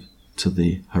relative to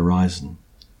the horizon.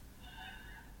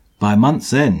 By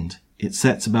month's end, it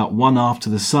sets about 1 after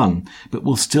the sun, but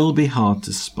will still be hard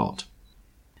to spot.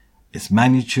 Its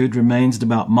magnitude remains at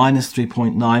about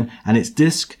 -3.9, and its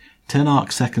disk, 10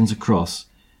 arcseconds across,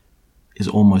 is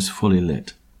almost fully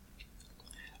lit.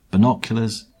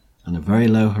 Binoculars and a very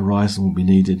low horizon will be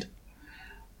needed,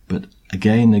 but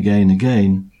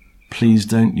again, please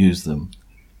don't use them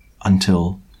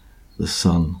until the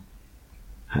sun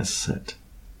has set.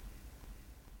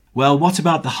 Well, what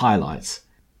about the highlights?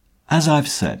 As I've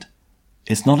said,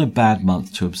 it's not a bad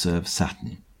month to observe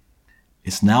Saturn.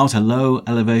 It's now at a low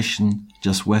elevation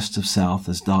just west of south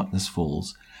as darkness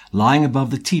falls, lying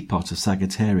above the teapot of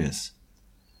Sagittarius.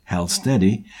 Held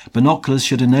steady, binoculars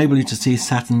should enable you to see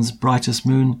Saturn's brightest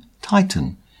moon,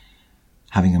 Titan,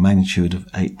 having a magnitude of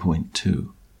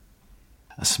 8.2.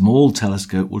 A small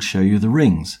telescope will show you the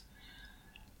rings,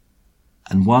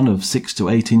 and one of 6 to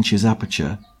 8 inches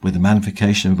aperture, with a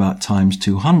magnification of about times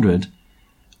 200,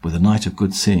 with a night of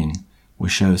good seeing, will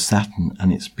show Saturn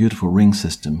and its beautiful ring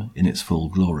system in its full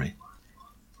glory.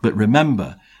 But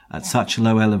remember, at such a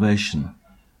low elevation,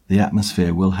 the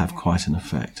atmosphere will have quite an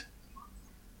effect.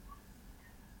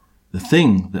 The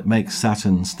thing that makes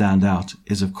Saturn stand out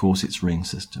is, of course, its ring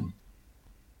system.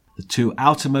 The two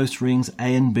outermost rings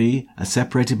A and B are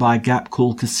separated by a gap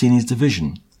called Cassini's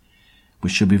division,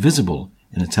 which should be visible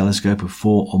in a telescope of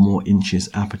 4 or more inches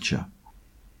aperture.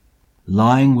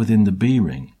 Lying within the B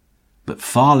ring, but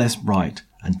far less bright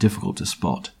and difficult to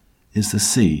spot, is the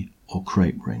C or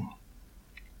crepe ring.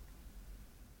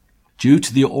 Due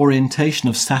to the orientation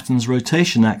of Saturn's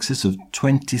rotation axis of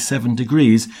 27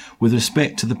 degrees with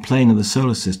respect to the plane of the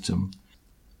solar system,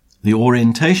 the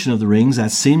orientation of the rings,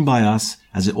 as seen by us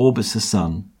as it orbits the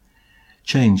Sun,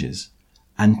 changes,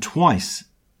 and twice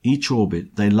each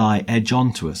orbit they lie edge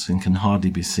on to us and can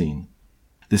hardly be seen.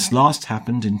 This last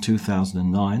happened in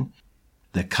 2009.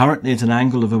 They're currently at an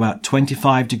angle of about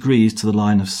 25 degrees to the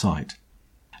line of sight,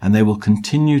 and they will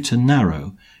continue to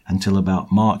narrow until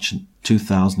about March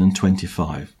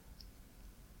 2025.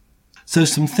 So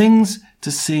some things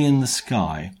to see in the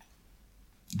sky.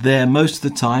 They're most of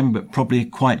the time, but probably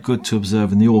quite good to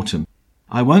observe in the autumn.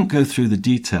 I won't go through the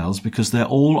details because they're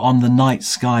all on the night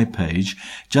sky page.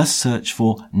 Just search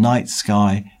for night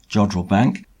sky Jodrell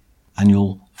Bank and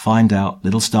you'll find out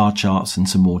little star charts and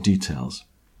some more details.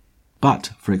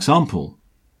 But, for example,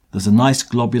 there's a nice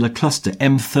globular cluster,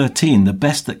 M13, the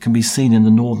best that can be seen in the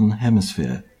northern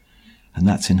hemisphere, and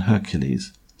that's in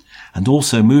Hercules. And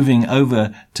also moving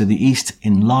over to the east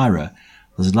in Lyra,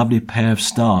 there's a lovely pair of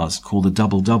stars called the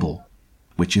Double-Double,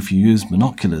 which if you use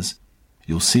binoculars,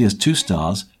 you'll see as 2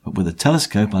 stars, but with a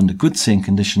telescope under good seeing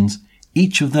conditions,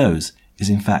 each of those is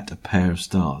in fact a pair of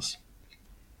stars.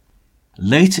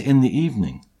 Later in the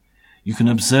evening, you can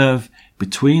observe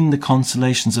between the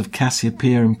constellations of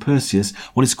Cassiopeia and Perseus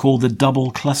what is called the double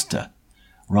cluster.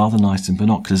 Rather nice in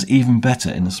binoculars, even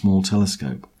better in a small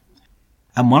telescope.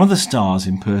 And one of the stars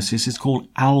in Perseus is called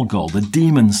Algol, the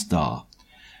demon star,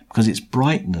 because its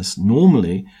brightness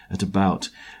normally at about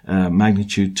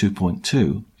magnitude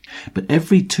 2.2, but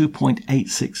every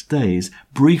 2.86 days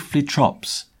briefly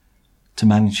drops to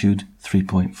magnitude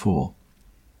 3.4.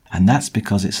 And that's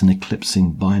because it's an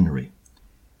eclipsing binary.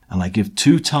 And I give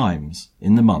 2 times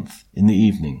in the month, in the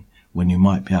evening, when you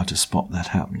might be able to spot that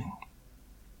happening.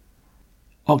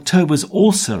 October's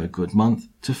also a good month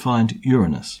to find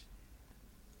Uranus,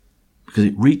 because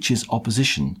it reaches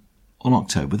opposition on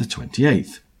October the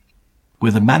 28th.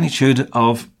 With a magnitude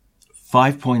of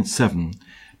 5.7,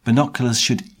 binoculars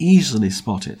should easily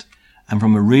spot it, and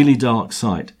from a really dark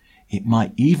site, it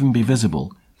might even be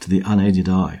visible to the unaided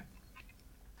eye.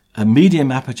 A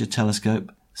medium aperture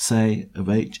telescope, say of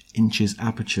 8 inches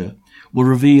aperture, will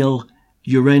reveal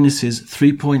Uranus's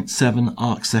 3.7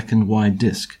 arcsecond wide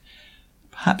disk,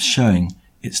 perhaps showing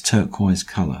its turquoise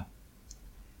colour.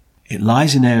 It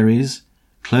lies in Aries,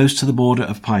 close to the border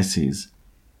of Pisces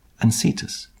and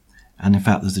Cetus, and in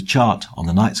fact there's a chart on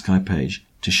the night sky page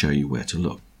to show you where to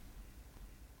look.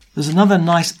 There's another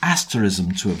nice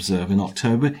asterism to observe in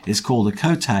October. It's called the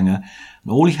coat hanger,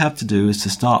 and all you have to do is to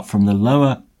start from the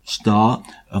lower star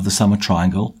of the summer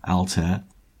triangle, Altair,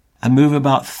 and move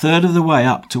about 1/3 of the way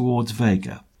up towards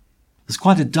Vega. There's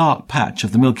quite a dark patch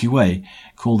of the Milky Way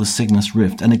called the Cygnus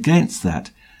Rift, and against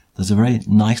that there's a very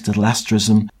nice little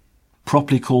asterism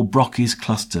properly called Brocchi's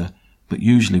cluster, but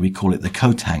usually we call it the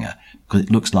coat hanger because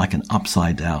it looks like an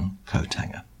upside down coat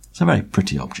hanger. It's a very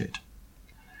pretty object.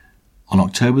 On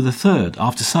October the 3rd,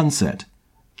 after sunset,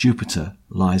 Jupiter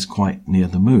lies quite near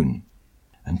the moon,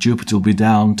 and Jupiter will be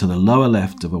down to the lower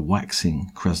left of a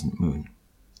waxing crescent moon.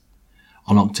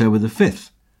 On October the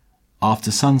 5th, after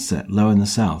sunset, low in the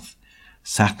south,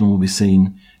 Saturn will be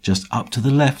seen just up to the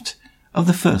left of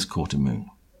the first quarter moon.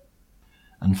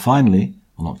 And finally,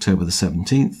 on October the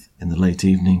 17th, in the late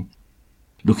evening,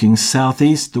 looking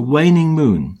southeast, the waning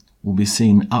moon will be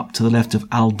seen up to the left of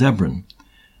Aldebaran,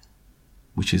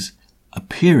 which is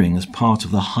appearing as part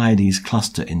of the Hyades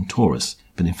cluster in Taurus,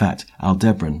 but in fact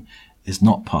Aldebaran is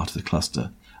not part of the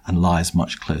cluster and lies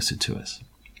much closer to us.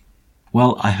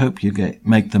 Well, I hope you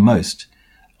make the most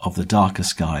of the darker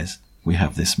skies we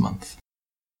have this month.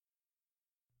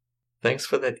 Thanks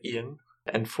for that, Ian.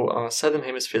 And for our Southern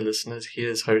Hemisphere listeners,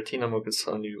 here's Haritina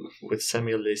Mogosanu with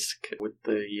Samuel Leske with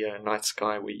the night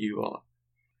sky where you are.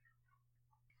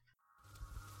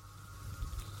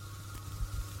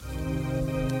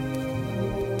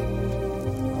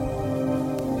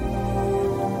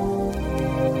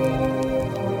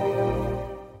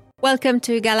 Welcome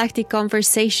to Galactic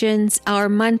Conversations, our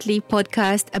monthly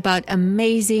podcast about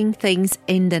amazing things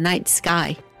in the night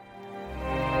sky.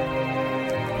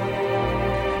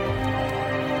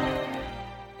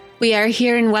 We are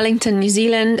here in Wellington, New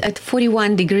Zealand at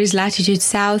 41 degrees latitude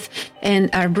south and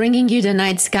are bringing you the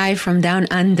night sky from down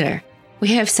under. We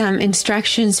have some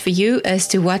instructions for you as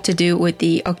to what to do with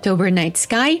the October night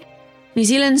sky. New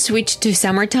Zealand switched to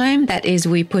summertime. That is,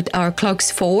 we put our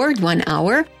clocks forward 1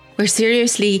 hour. We're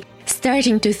seriously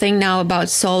starting to think now about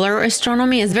solar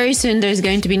astronomy, as very soon there's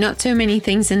going to be not so many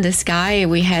things in the sky.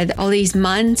 We had all these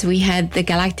months, we had the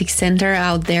galactic center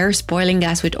out there spoiling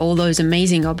us with all those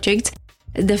amazing objects.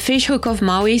 The fishhook of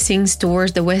Maui sinks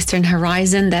towards the western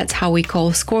horizon. That's how we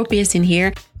call Scorpius in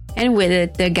here. And with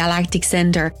it, the galactic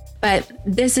center. But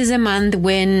this is a month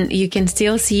when you can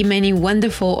still see many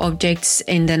wonderful objects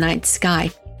in the night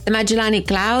sky. The Magellanic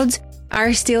Clouds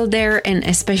are still there, and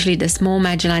especially the small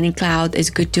Magellanic Cloud is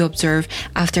good to observe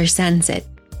after sunset.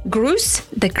 Grus,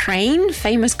 the crane,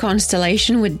 famous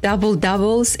constellation with double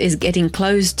doubles, is getting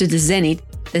close to the zenith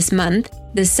this month.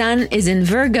 The sun is in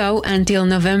Virgo until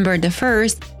November the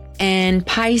 1st, and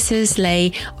Pisces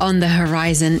lay on the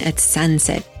horizon at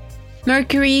sunset.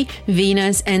 Mercury,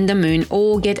 Venus, and the Moon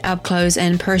all get up close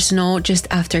and personal just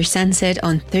after sunset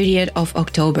on 30th of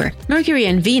October. Mercury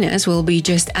and Venus will be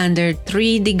just under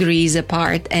 3 degrees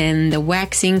apart, and the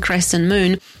waxing crescent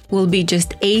moon will be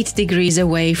just 8 degrees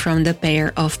away from the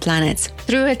pair of planets.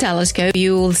 Through a telescope,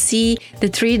 you will see the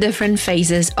 3 different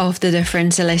phases of the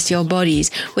different celestial bodies,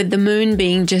 with the moon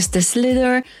being just a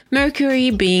slither,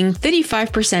 Mercury being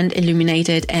 35%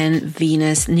 illuminated, and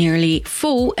Venus nearly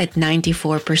full at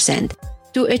 94%.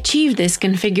 To achieve this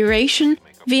configuration,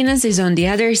 Venus is on the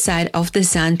other side of the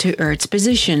Sun to Earth's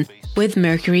position, with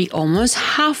Mercury almost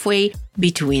halfway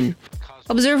between.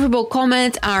 Observable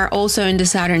comets are also in the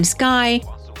southern sky.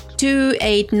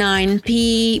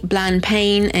 289P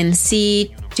Blancpain and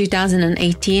C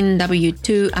 2018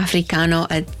 W2 Africano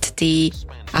at the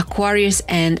Aquarius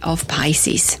end of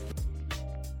Pisces.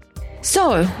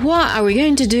 So, what are we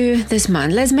going to do this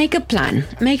month? Let's make a plan.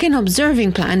 Make an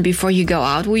observing plan before you go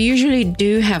out. We usually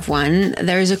do have one.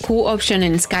 There is a cool option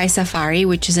in Sky Safari,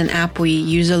 which is an app we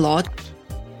use a lot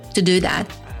to do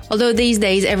that. Although these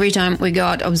days, every time we go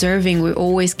out observing, we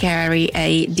always carry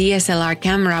a DSLR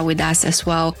camera with us as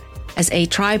well as a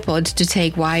tripod to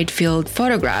take wide-field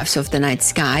photographs of the night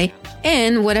sky,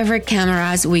 and whatever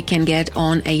cameras we can get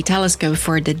on a telescope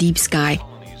for the deep sky.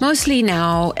 Mostly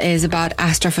now is about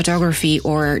astrophotography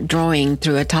or drawing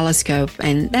through a telescope,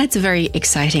 and that's very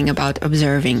exciting about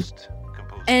observing.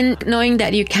 And knowing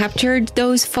that you captured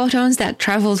those photons that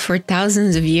traveled for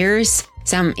thousands of years,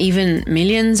 some even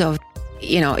millions of,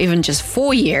 even just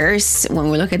 4 years, when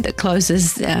we look at the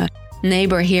closest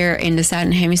neighbor here in the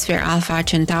southern hemisphere, Alpha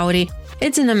Centauri,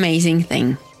 it's an amazing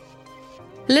thing.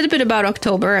 A little bit about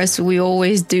October, as we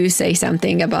always do say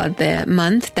something about the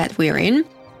month that we're in.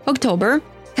 October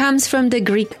comes from the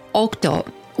Greek octo,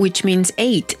 which means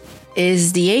 8,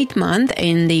 is the 8th month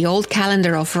in the old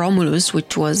calendar of Romulus,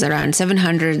 which was around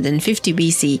 750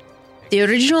 BC. The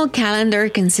original calendar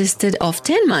consisted of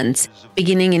 10 months,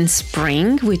 beginning in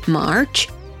spring with March.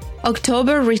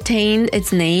 October retained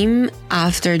its name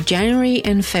after January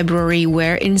and February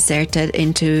were inserted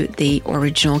into the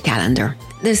original calendar.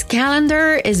 This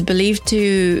calendar is believed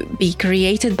to be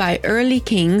created by early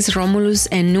kings Romulus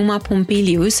and Numa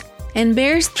Pompilius and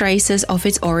bears traces of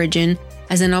its origin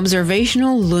as an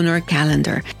observational lunar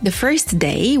calendar. The first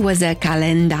day was a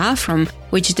calenda, from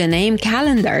which the name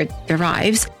calendar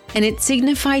derives, and it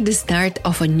signified the start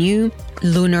of a new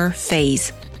lunar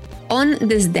phase. On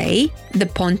this day, the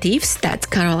pontiffs, that's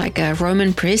kind of like a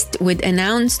Roman priest, would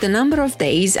announce the number of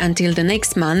days until the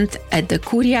next month at the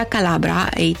Curia Calabra,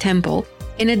 a temple.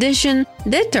 In addition,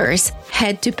 debtors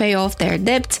had to pay off their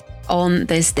debts on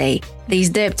this day. These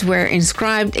debts were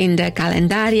inscribed in the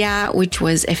calendaria, which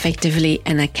was effectively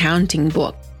an accounting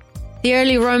book. The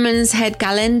early Romans had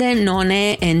calende, none,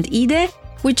 and ide,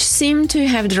 which seem to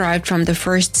have derived from the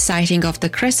first sighting of the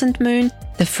crescent moon,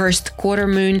 the first quarter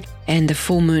moon, and the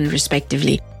full moon,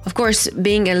 respectively. Of course,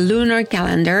 being a lunar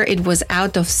calendar, it was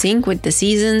out of sync with the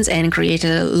seasons and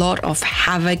created a lot of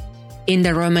havoc in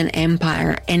the Roman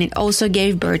Empire, and it also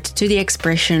gave birth to the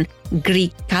expression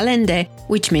Greek kalende,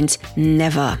 which means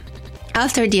never.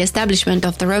 After the establishment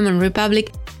of the Roman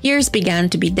Republic, years began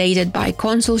to be dated by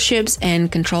consulships,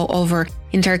 and control over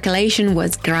intercalation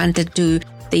was granted to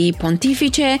the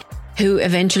pontifice, who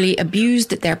eventually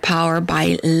abused their power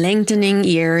by lengthening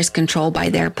years controlled by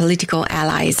their political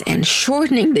allies and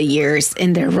shortening the years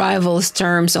in their rivals'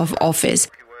 terms of office.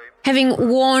 Having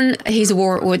won his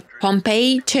war with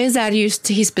Pompey, Caesar used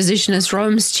his position as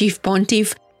Rome's chief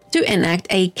pontiff to enact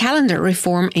a calendar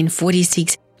reform in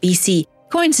 46 BC,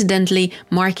 coincidentally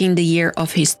marking the year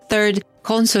of his third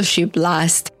consulship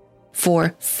last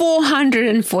for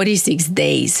 446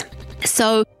 days.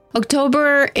 So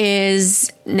October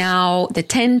is now the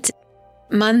 10th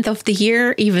month of the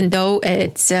year, even though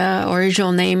its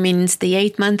original name means the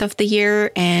 8th month of the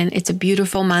year, and it's a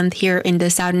beautiful month here in the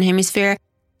Southern Hemisphere.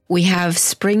 We have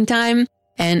springtime,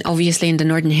 and obviously in the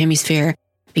Northern Hemisphere,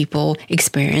 people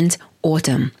experience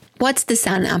autumn. What's the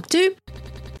sun up to?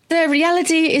 The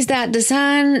reality is that the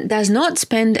sun does not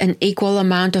spend an equal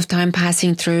amount of time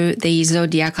passing through the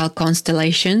zodiacal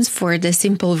constellations for the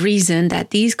simple reason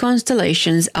that these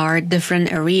constellations are different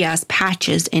areas,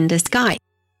 patches in the sky.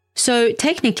 So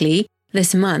technically,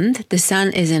 this month, the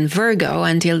sun is in Virgo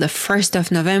until the 1st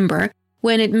of November,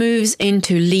 when it moves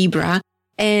into Libra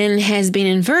and has been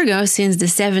in Virgo since the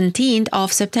 17th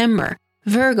of September.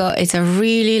 Virgo is a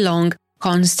really long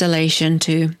constellation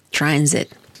to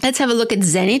transit. Let's have a look at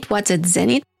Zenith. What's at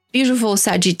Zenith? Beautiful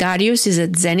Sagittarius is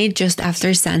at Zenith just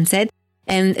after sunset.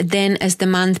 And then as the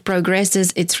month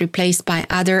progresses, it's replaced by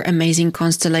other amazing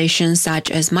constellations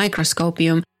such as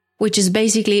Microscopium, which is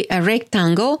basically a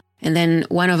rectangle. And then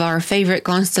one of our favorite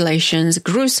constellations,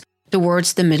 Grus,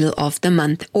 towards the middle of the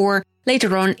month, or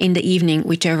later on in the evening,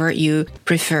 whichever you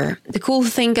prefer. The cool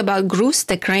thing about Grus,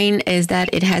 the crane, is that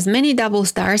it has many double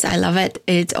stars. I love it.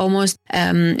 It almost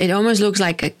looks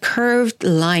like a curved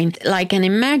line, like an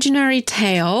imaginary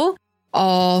tail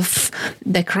of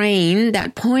the crane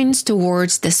that points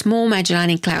towards the Small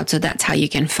Magellanic Cloud. So that's how you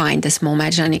can find the Small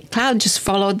Magellanic Cloud. Just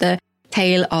follow the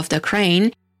tail of the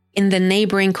crane in the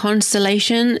neighboring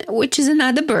constellation, which is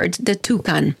another bird, the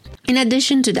toucan. In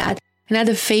addition to that,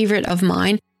 another favorite of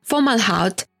mine,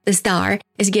 Fomalhaut, the star,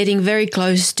 is getting very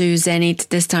close to zenith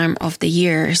this time of the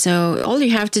year. So all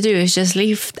you have to do is just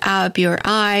lift up your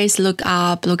eyes, look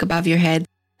up, look above your head.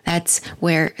 That's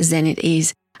where zenith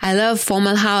is. I love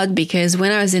Fomalhaut because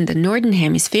when I was in the Northern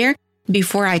Hemisphere,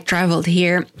 before I traveled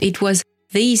here, it was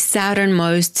the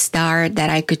southernmost star that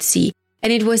I could see.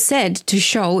 And it was said to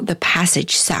show the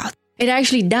passage south. It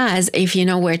actually does if you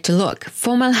know where to look.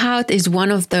 Fomalhaut is one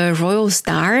of the royal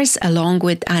stars along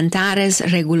with Antares,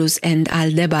 Regulus and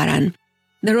Aldebaran.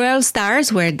 The royal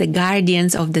stars were the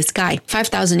guardians of the sky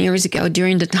 5,000 years ago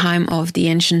during the time of the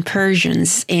ancient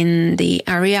Persians in the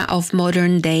area of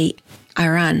modern-day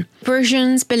Iran.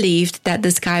 Persians believed that the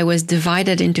sky was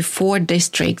divided into 4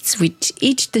 districts, with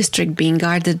each district being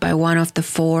guarded by one of the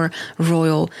 4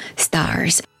 royal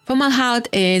stars. Fomalhaut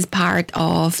is part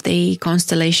of the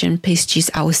constellation Piscis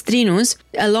Austrinus.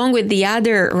 Along with the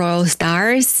other royal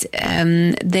stars,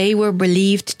 they were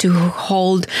believed to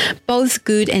hold both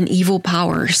good and evil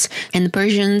powers. And the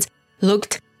Persians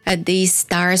looked at these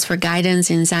stars for guidance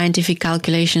in scientific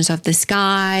calculations of the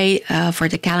sky, for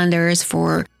the calendars,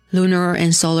 for lunar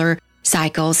and solar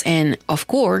cycles, and of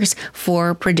course,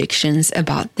 for predictions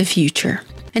about the future.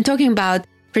 And talking about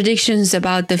predictions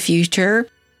about the future,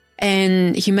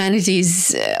 and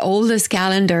humanity's oldest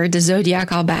calendar, the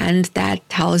zodiacal band that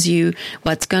tells you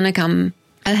what's going to come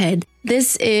ahead.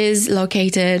 This is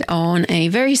located on a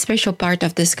very special part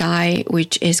of the sky,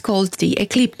 which is called the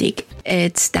ecliptic.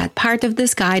 It's that part of the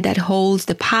sky that holds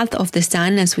the path of the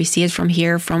sun as we see it from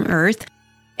here, from Earth.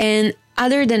 And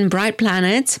other than bright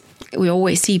planets, we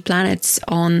always see planets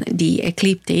on the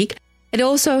ecliptic, it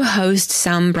also hosts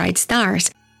some bright stars.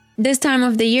 This time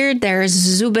of the year, there's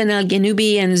Zuben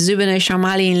el-Genubi and Zuben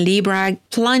el-Shamali in Libra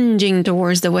plunging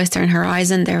towards the western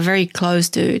horizon. They're very close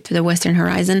to the western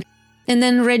horizon. And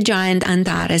then red giant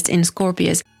Antares in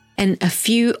Scorpius and a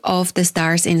few of the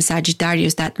stars in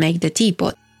Sagittarius that make the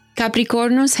teapot.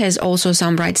 Capricornus has also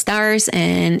some bright stars,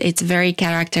 and its very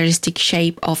characteristic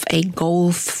shape of a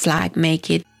golf flag make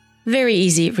it very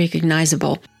easy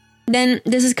recognizable. Then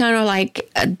this is kind of like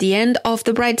at the end of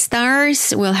the bright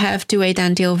stars. We'll have to wait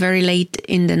until very late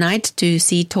in the night to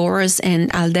see Taurus and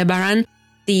Aldebaran,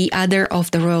 the other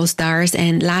of the royal stars.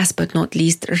 And last but not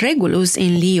least, Regulus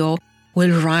in Leo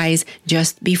will rise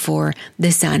just before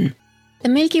the sun. The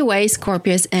Milky Way,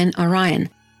 Scorpius and Orion.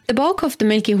 The bulk of the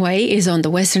Milky Way is on the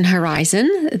western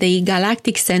horizon. The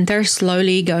galactic center,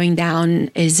 slowly going down,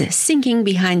 is sinking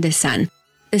behind the sun.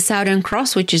 The Southern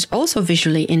Cross, which is also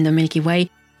visually in the Milky Way,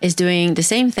 is doing the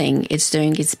same thing. It's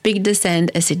doing its big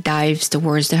descent as it dives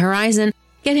towards the horizon,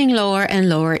 getting lower and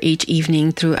lower each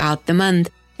evening throughout the month,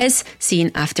 as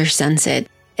seen after sunset.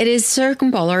 It is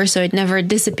circumpolar, so it never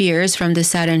disappears from the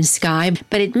southern sky,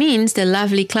 but it means the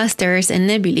lovely clusters and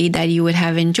nebulae that you would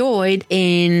have enjoyed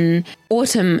in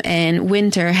autumn and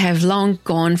winter have long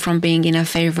gone from being in a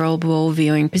favorable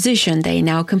viewing position. They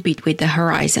now compete with the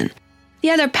horizon. The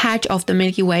other patch of the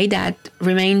Milky Way that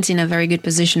remains in a very good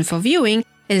position for viewing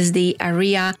is the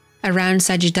area around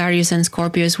Sagittarius and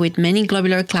Scorpius, with many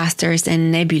globular clusters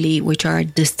and nebulae, which are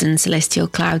distant celestial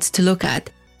clouds to look at.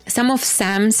 Some of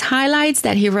Sam's highlights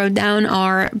that he wrote down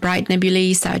are bright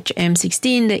nebulae such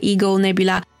M16, the Eagle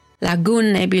Nebula,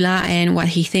 Lagoon Nebula and what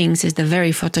he thinks is the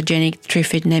very photogenic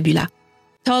Trifid Nebula.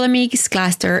 Ptolemy's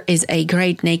cluster is a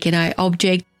great naked eye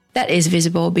object that is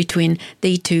visible between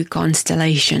the two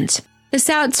constellations. The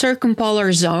South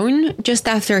Circumpolar Zone, just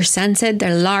after sunset,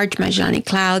 the Large Magellanic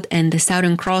Cloud and the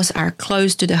Southern Cross are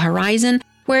close to the horizon,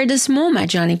 where the Small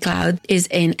Magellanic Cloud is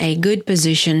in a good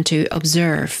position to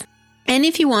observe. And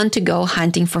if you want to go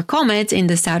hunting for comets in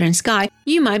the southern sky,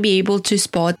 you might be able to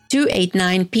spot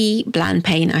 289P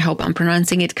Blancpain, I hope I'm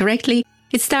pronouncing it correctly.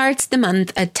 It starts the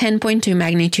month at 10.2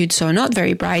 magnitude, so not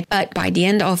very bright, but by the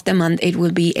end of the month it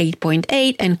will be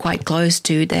 8.8 and quite close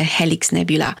to the Helix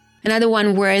Nebula. Another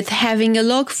one worth having a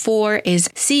look for is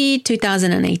C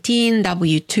 2018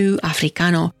 W2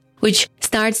 Africano, which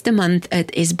starts the month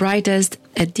at its brightest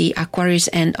at the Aquarius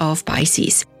end of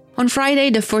Pisces. On Friday,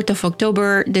 the 4th of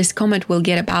October, this comet will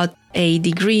get about a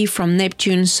degree from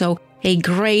Neptune, so a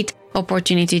great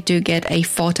opportunity to get a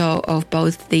photo of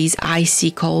both these icy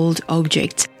cold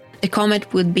objects. The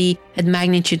comet would be at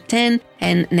magnitude 10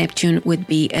 and Neptune would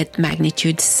be at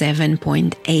magnitude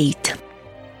 7.8.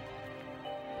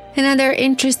 Another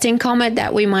interesting comet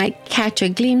that we might catch a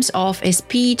glimpse of is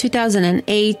P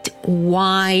 2008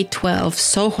 Y12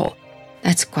 Soho.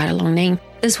 That's quite a long name.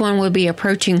 This one will be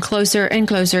approaching closer and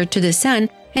closer to the Sun,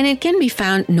 and it can be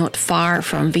found not far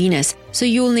from Venus. So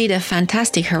you'll need a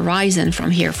fantastic horizon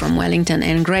from here from Wellington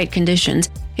and great conditions.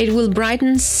 It will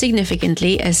brighten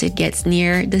significantly as it gets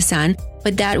near the Sun,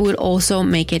 but that would also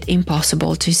make it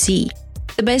impossible to see.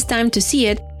 The best time to see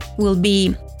it will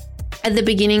be at the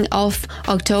beginning of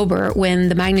October, when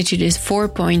the magnitude is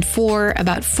 4.4,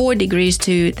 about 4 degrees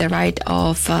to the right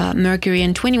of Mercury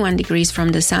and 21 degrees from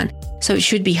the Sun. So it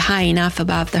should be high enough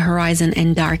above the horizon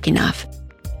and dark enough.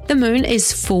 The moon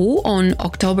is full on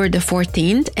October the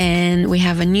 14th, and we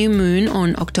have a new moon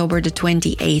on October the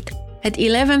 28th. At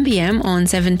 11 p.m. on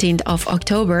 17th of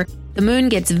October, the moon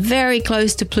gets very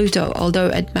close to Pluto, although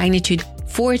at magnitude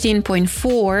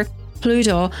 14.4,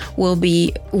 Pluto will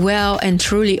be well and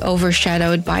truly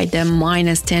overshadowed by the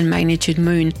minus 10 magnitude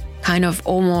moon, kind of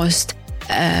almost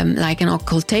like an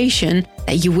occultation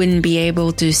that you wouldn't be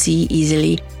able to see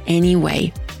easily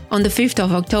anyway. On the 5th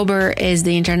of October is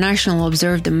the International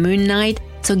Observe the Moon Night,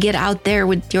 so get out there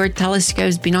with your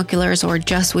telescopes, binoculars, or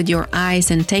just with your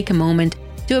eyes and take a moment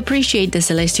to appreciate the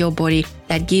celestial body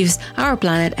that gives our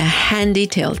planet a handy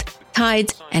tilt,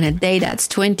 tides, and a day that's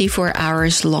 24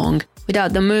 hours long.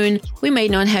 Without the moon, we may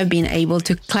not have been able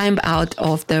to climb out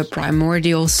of the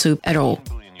primordial soup at all.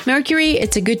 Mercury,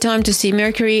 it's a good time to see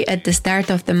Mercury at the start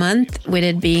of the month, with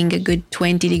it being a good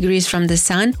 20 degrees from the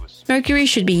Sun. Mercury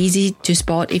should be easy to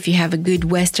spot if you have a good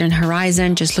western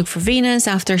horizon. Just look for Venus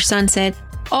after sunset,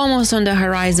 almost on the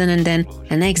horizon, and then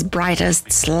the next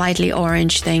brightest, slightly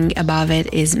orange thing above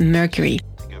it is Mercury.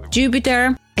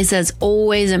 Jupiter is as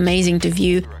always amazing to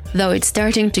view, though it's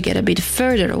starting to get a bit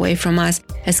further away from us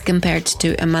as compared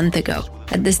to a month ago.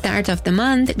 At the start of the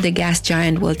month, the gas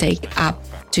giant will take up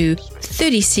to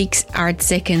 36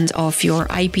 arcseconds of your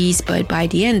eyepiece, but by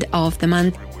the end of the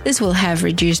month, this will have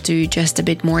reduced to just a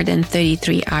bit more than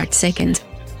 33 arcseconds.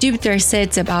 Jupiter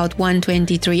sets about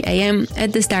 1:23 a.m.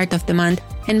 at the start of the month,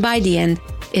 and by the end,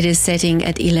 it is setting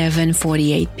at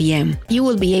 11:48 p.m. You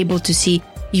will be able to see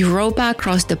Europa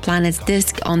cross the planet's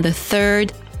disk on the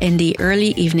 3rd in the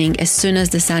early evening as soon as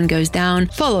the sun goes down,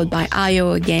 followed by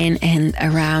Io again and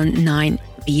around 9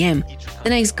 p.m.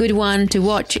 The next good one to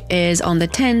watch is on the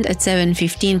 10th at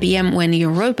 7:15 p.m. when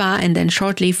Europa and then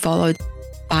shortly followed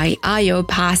by Io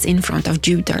pass in front of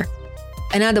Jupiter.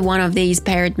 Another one of these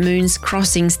paired moons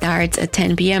crossing starts at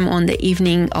 10 p.m. on the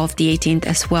evening of the 18th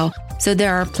as well, so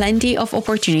there are plenty of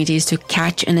opportunities to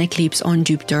catch an eclipse on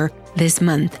Jupiter this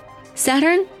month.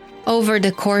 Saturn? Over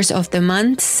the course of the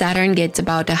month, Saturn gets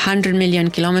about 100 million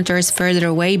kilometers further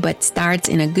away but starts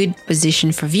in a good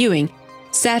position for viewing.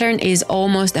 Saturn is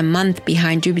almost a month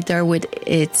behind Jupiter, with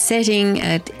its setting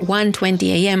at 1:20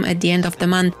 a.m. at the end of the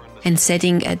month and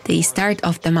setting at the start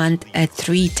of the month at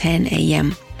 3:10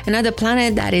 a.m. Another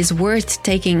planet that is worth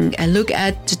taking a look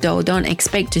at, though don't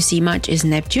expect to see much, is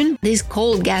Neptune. This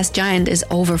cold gas giant is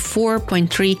over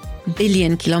 4.3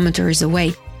 billion kilometers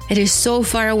away. It is so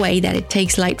far away that it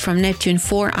takes light from Neptune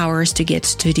 4 hours to get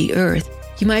to the Earth.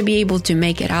 You might be able to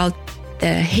make it out,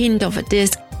 the hint of a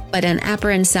disk, but an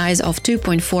apparent size of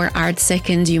 2.4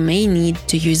 arcseconds you may need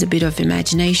to use a bit of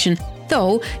imagination,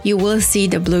 though you will see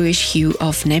the bluish hue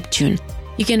of Neptune.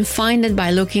 You can find it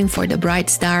by looking for the bright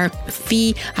star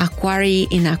Phi Aquarii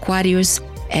in Aquarius,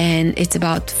 and it's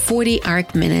about 40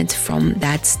 arc minutes from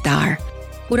that star.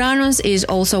 Uranus is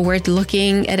also worth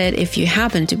looking at it if you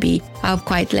happen to be up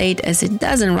quite late, as it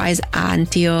doesn't rise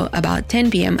until about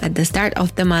 10 p.m. at the start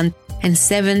of the month, and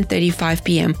 7:35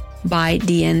 p.m. by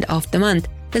the end of the month.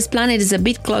 This planet is a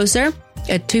bit closer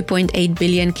at 2.8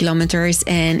 billion kilometers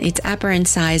and its apparent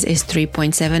size is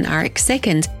 3.7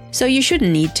 arcseconds, so you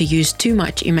shouldn't need to use too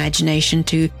much imagination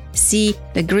to see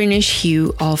the greenish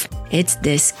hue of its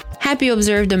disk. Happy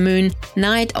observe the moon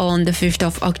night on the 5th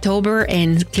of October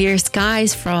and clear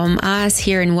skies from us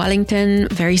here in Wellington.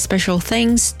 Very special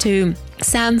thanks to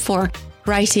Sam for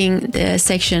writing the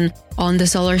section on the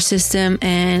solar system,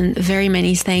 and very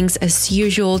many thanks as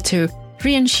usual to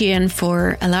Rian Xian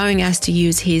for allowing us to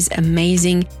use his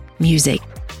amazing music.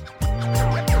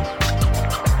 By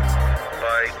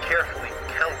carefully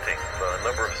counting the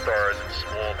number of stars in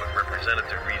small but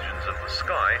representative regions of the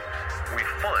sky, we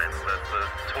find that the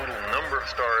total number of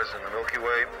stars in the Milky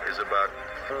Way is about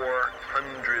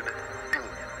 400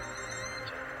 billion. It's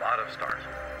a lot of stars.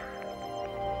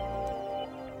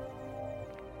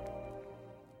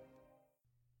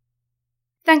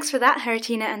 Thanks for that,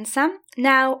 Haritina and Sam.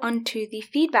 Now on to the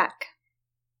feedback.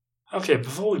 Okay,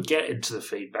 before we get into the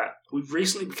feedback, we've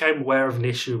recently become aware of an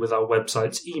issue with our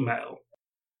website's email.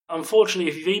 Unfortunately,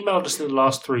 if you've emailed us in the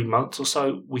last 3 months or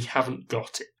so, we haven't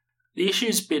got it. The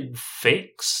issue's been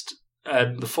fixed,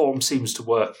 and the form seems to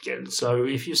work again, so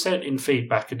if you sent in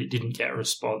feedback and it didn't get a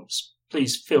response,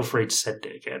 please feel free to send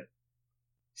it again.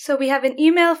 So we have an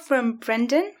email from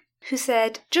Brendan, who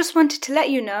said, "Just wanted to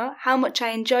let you know how much I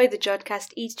enjoy the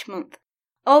Jodcast each month.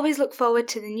 Always look forward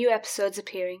to the new episodes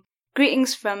appearing.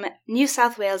 Greetings from New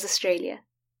South Wales, Australia."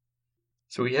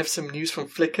 So we have some news from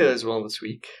Flickr as well this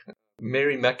week.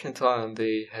 Mary McIntyre on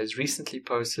there has recently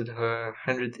posted her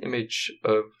 100th image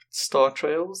of star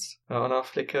trails on our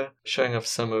Flickr, showing off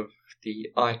some of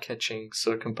the eye-catching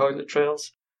circumpolar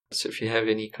trails. So if you have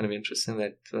any kind of interest in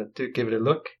that, do give it a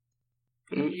look.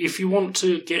 If you want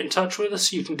to get in touch with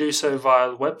us, you can do so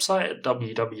via the website at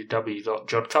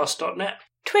www.jodcast.net.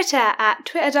 Twitter at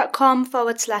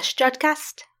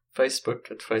twitter.com/Jodcast.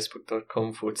 Facebook at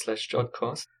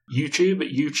facebook.com/Jodcast. YouTube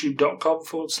at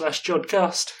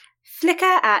youtube.com/Jodcast.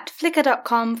 Flickr at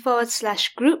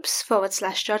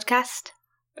flickr.com/groups/Jodcast.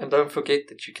 And don't forget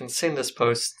that you can send us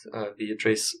posts. The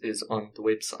address is on the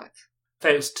website.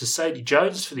 Thanks to Sadie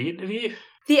Jones for the interview.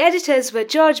 The editors were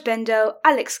George Bendo,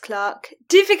 Alex Clark,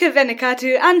 Divika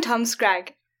Venikatu and Tom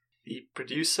Scragg. The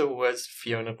producer was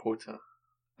Fiona Porter.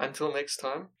 Until next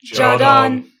time, Jod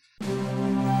on!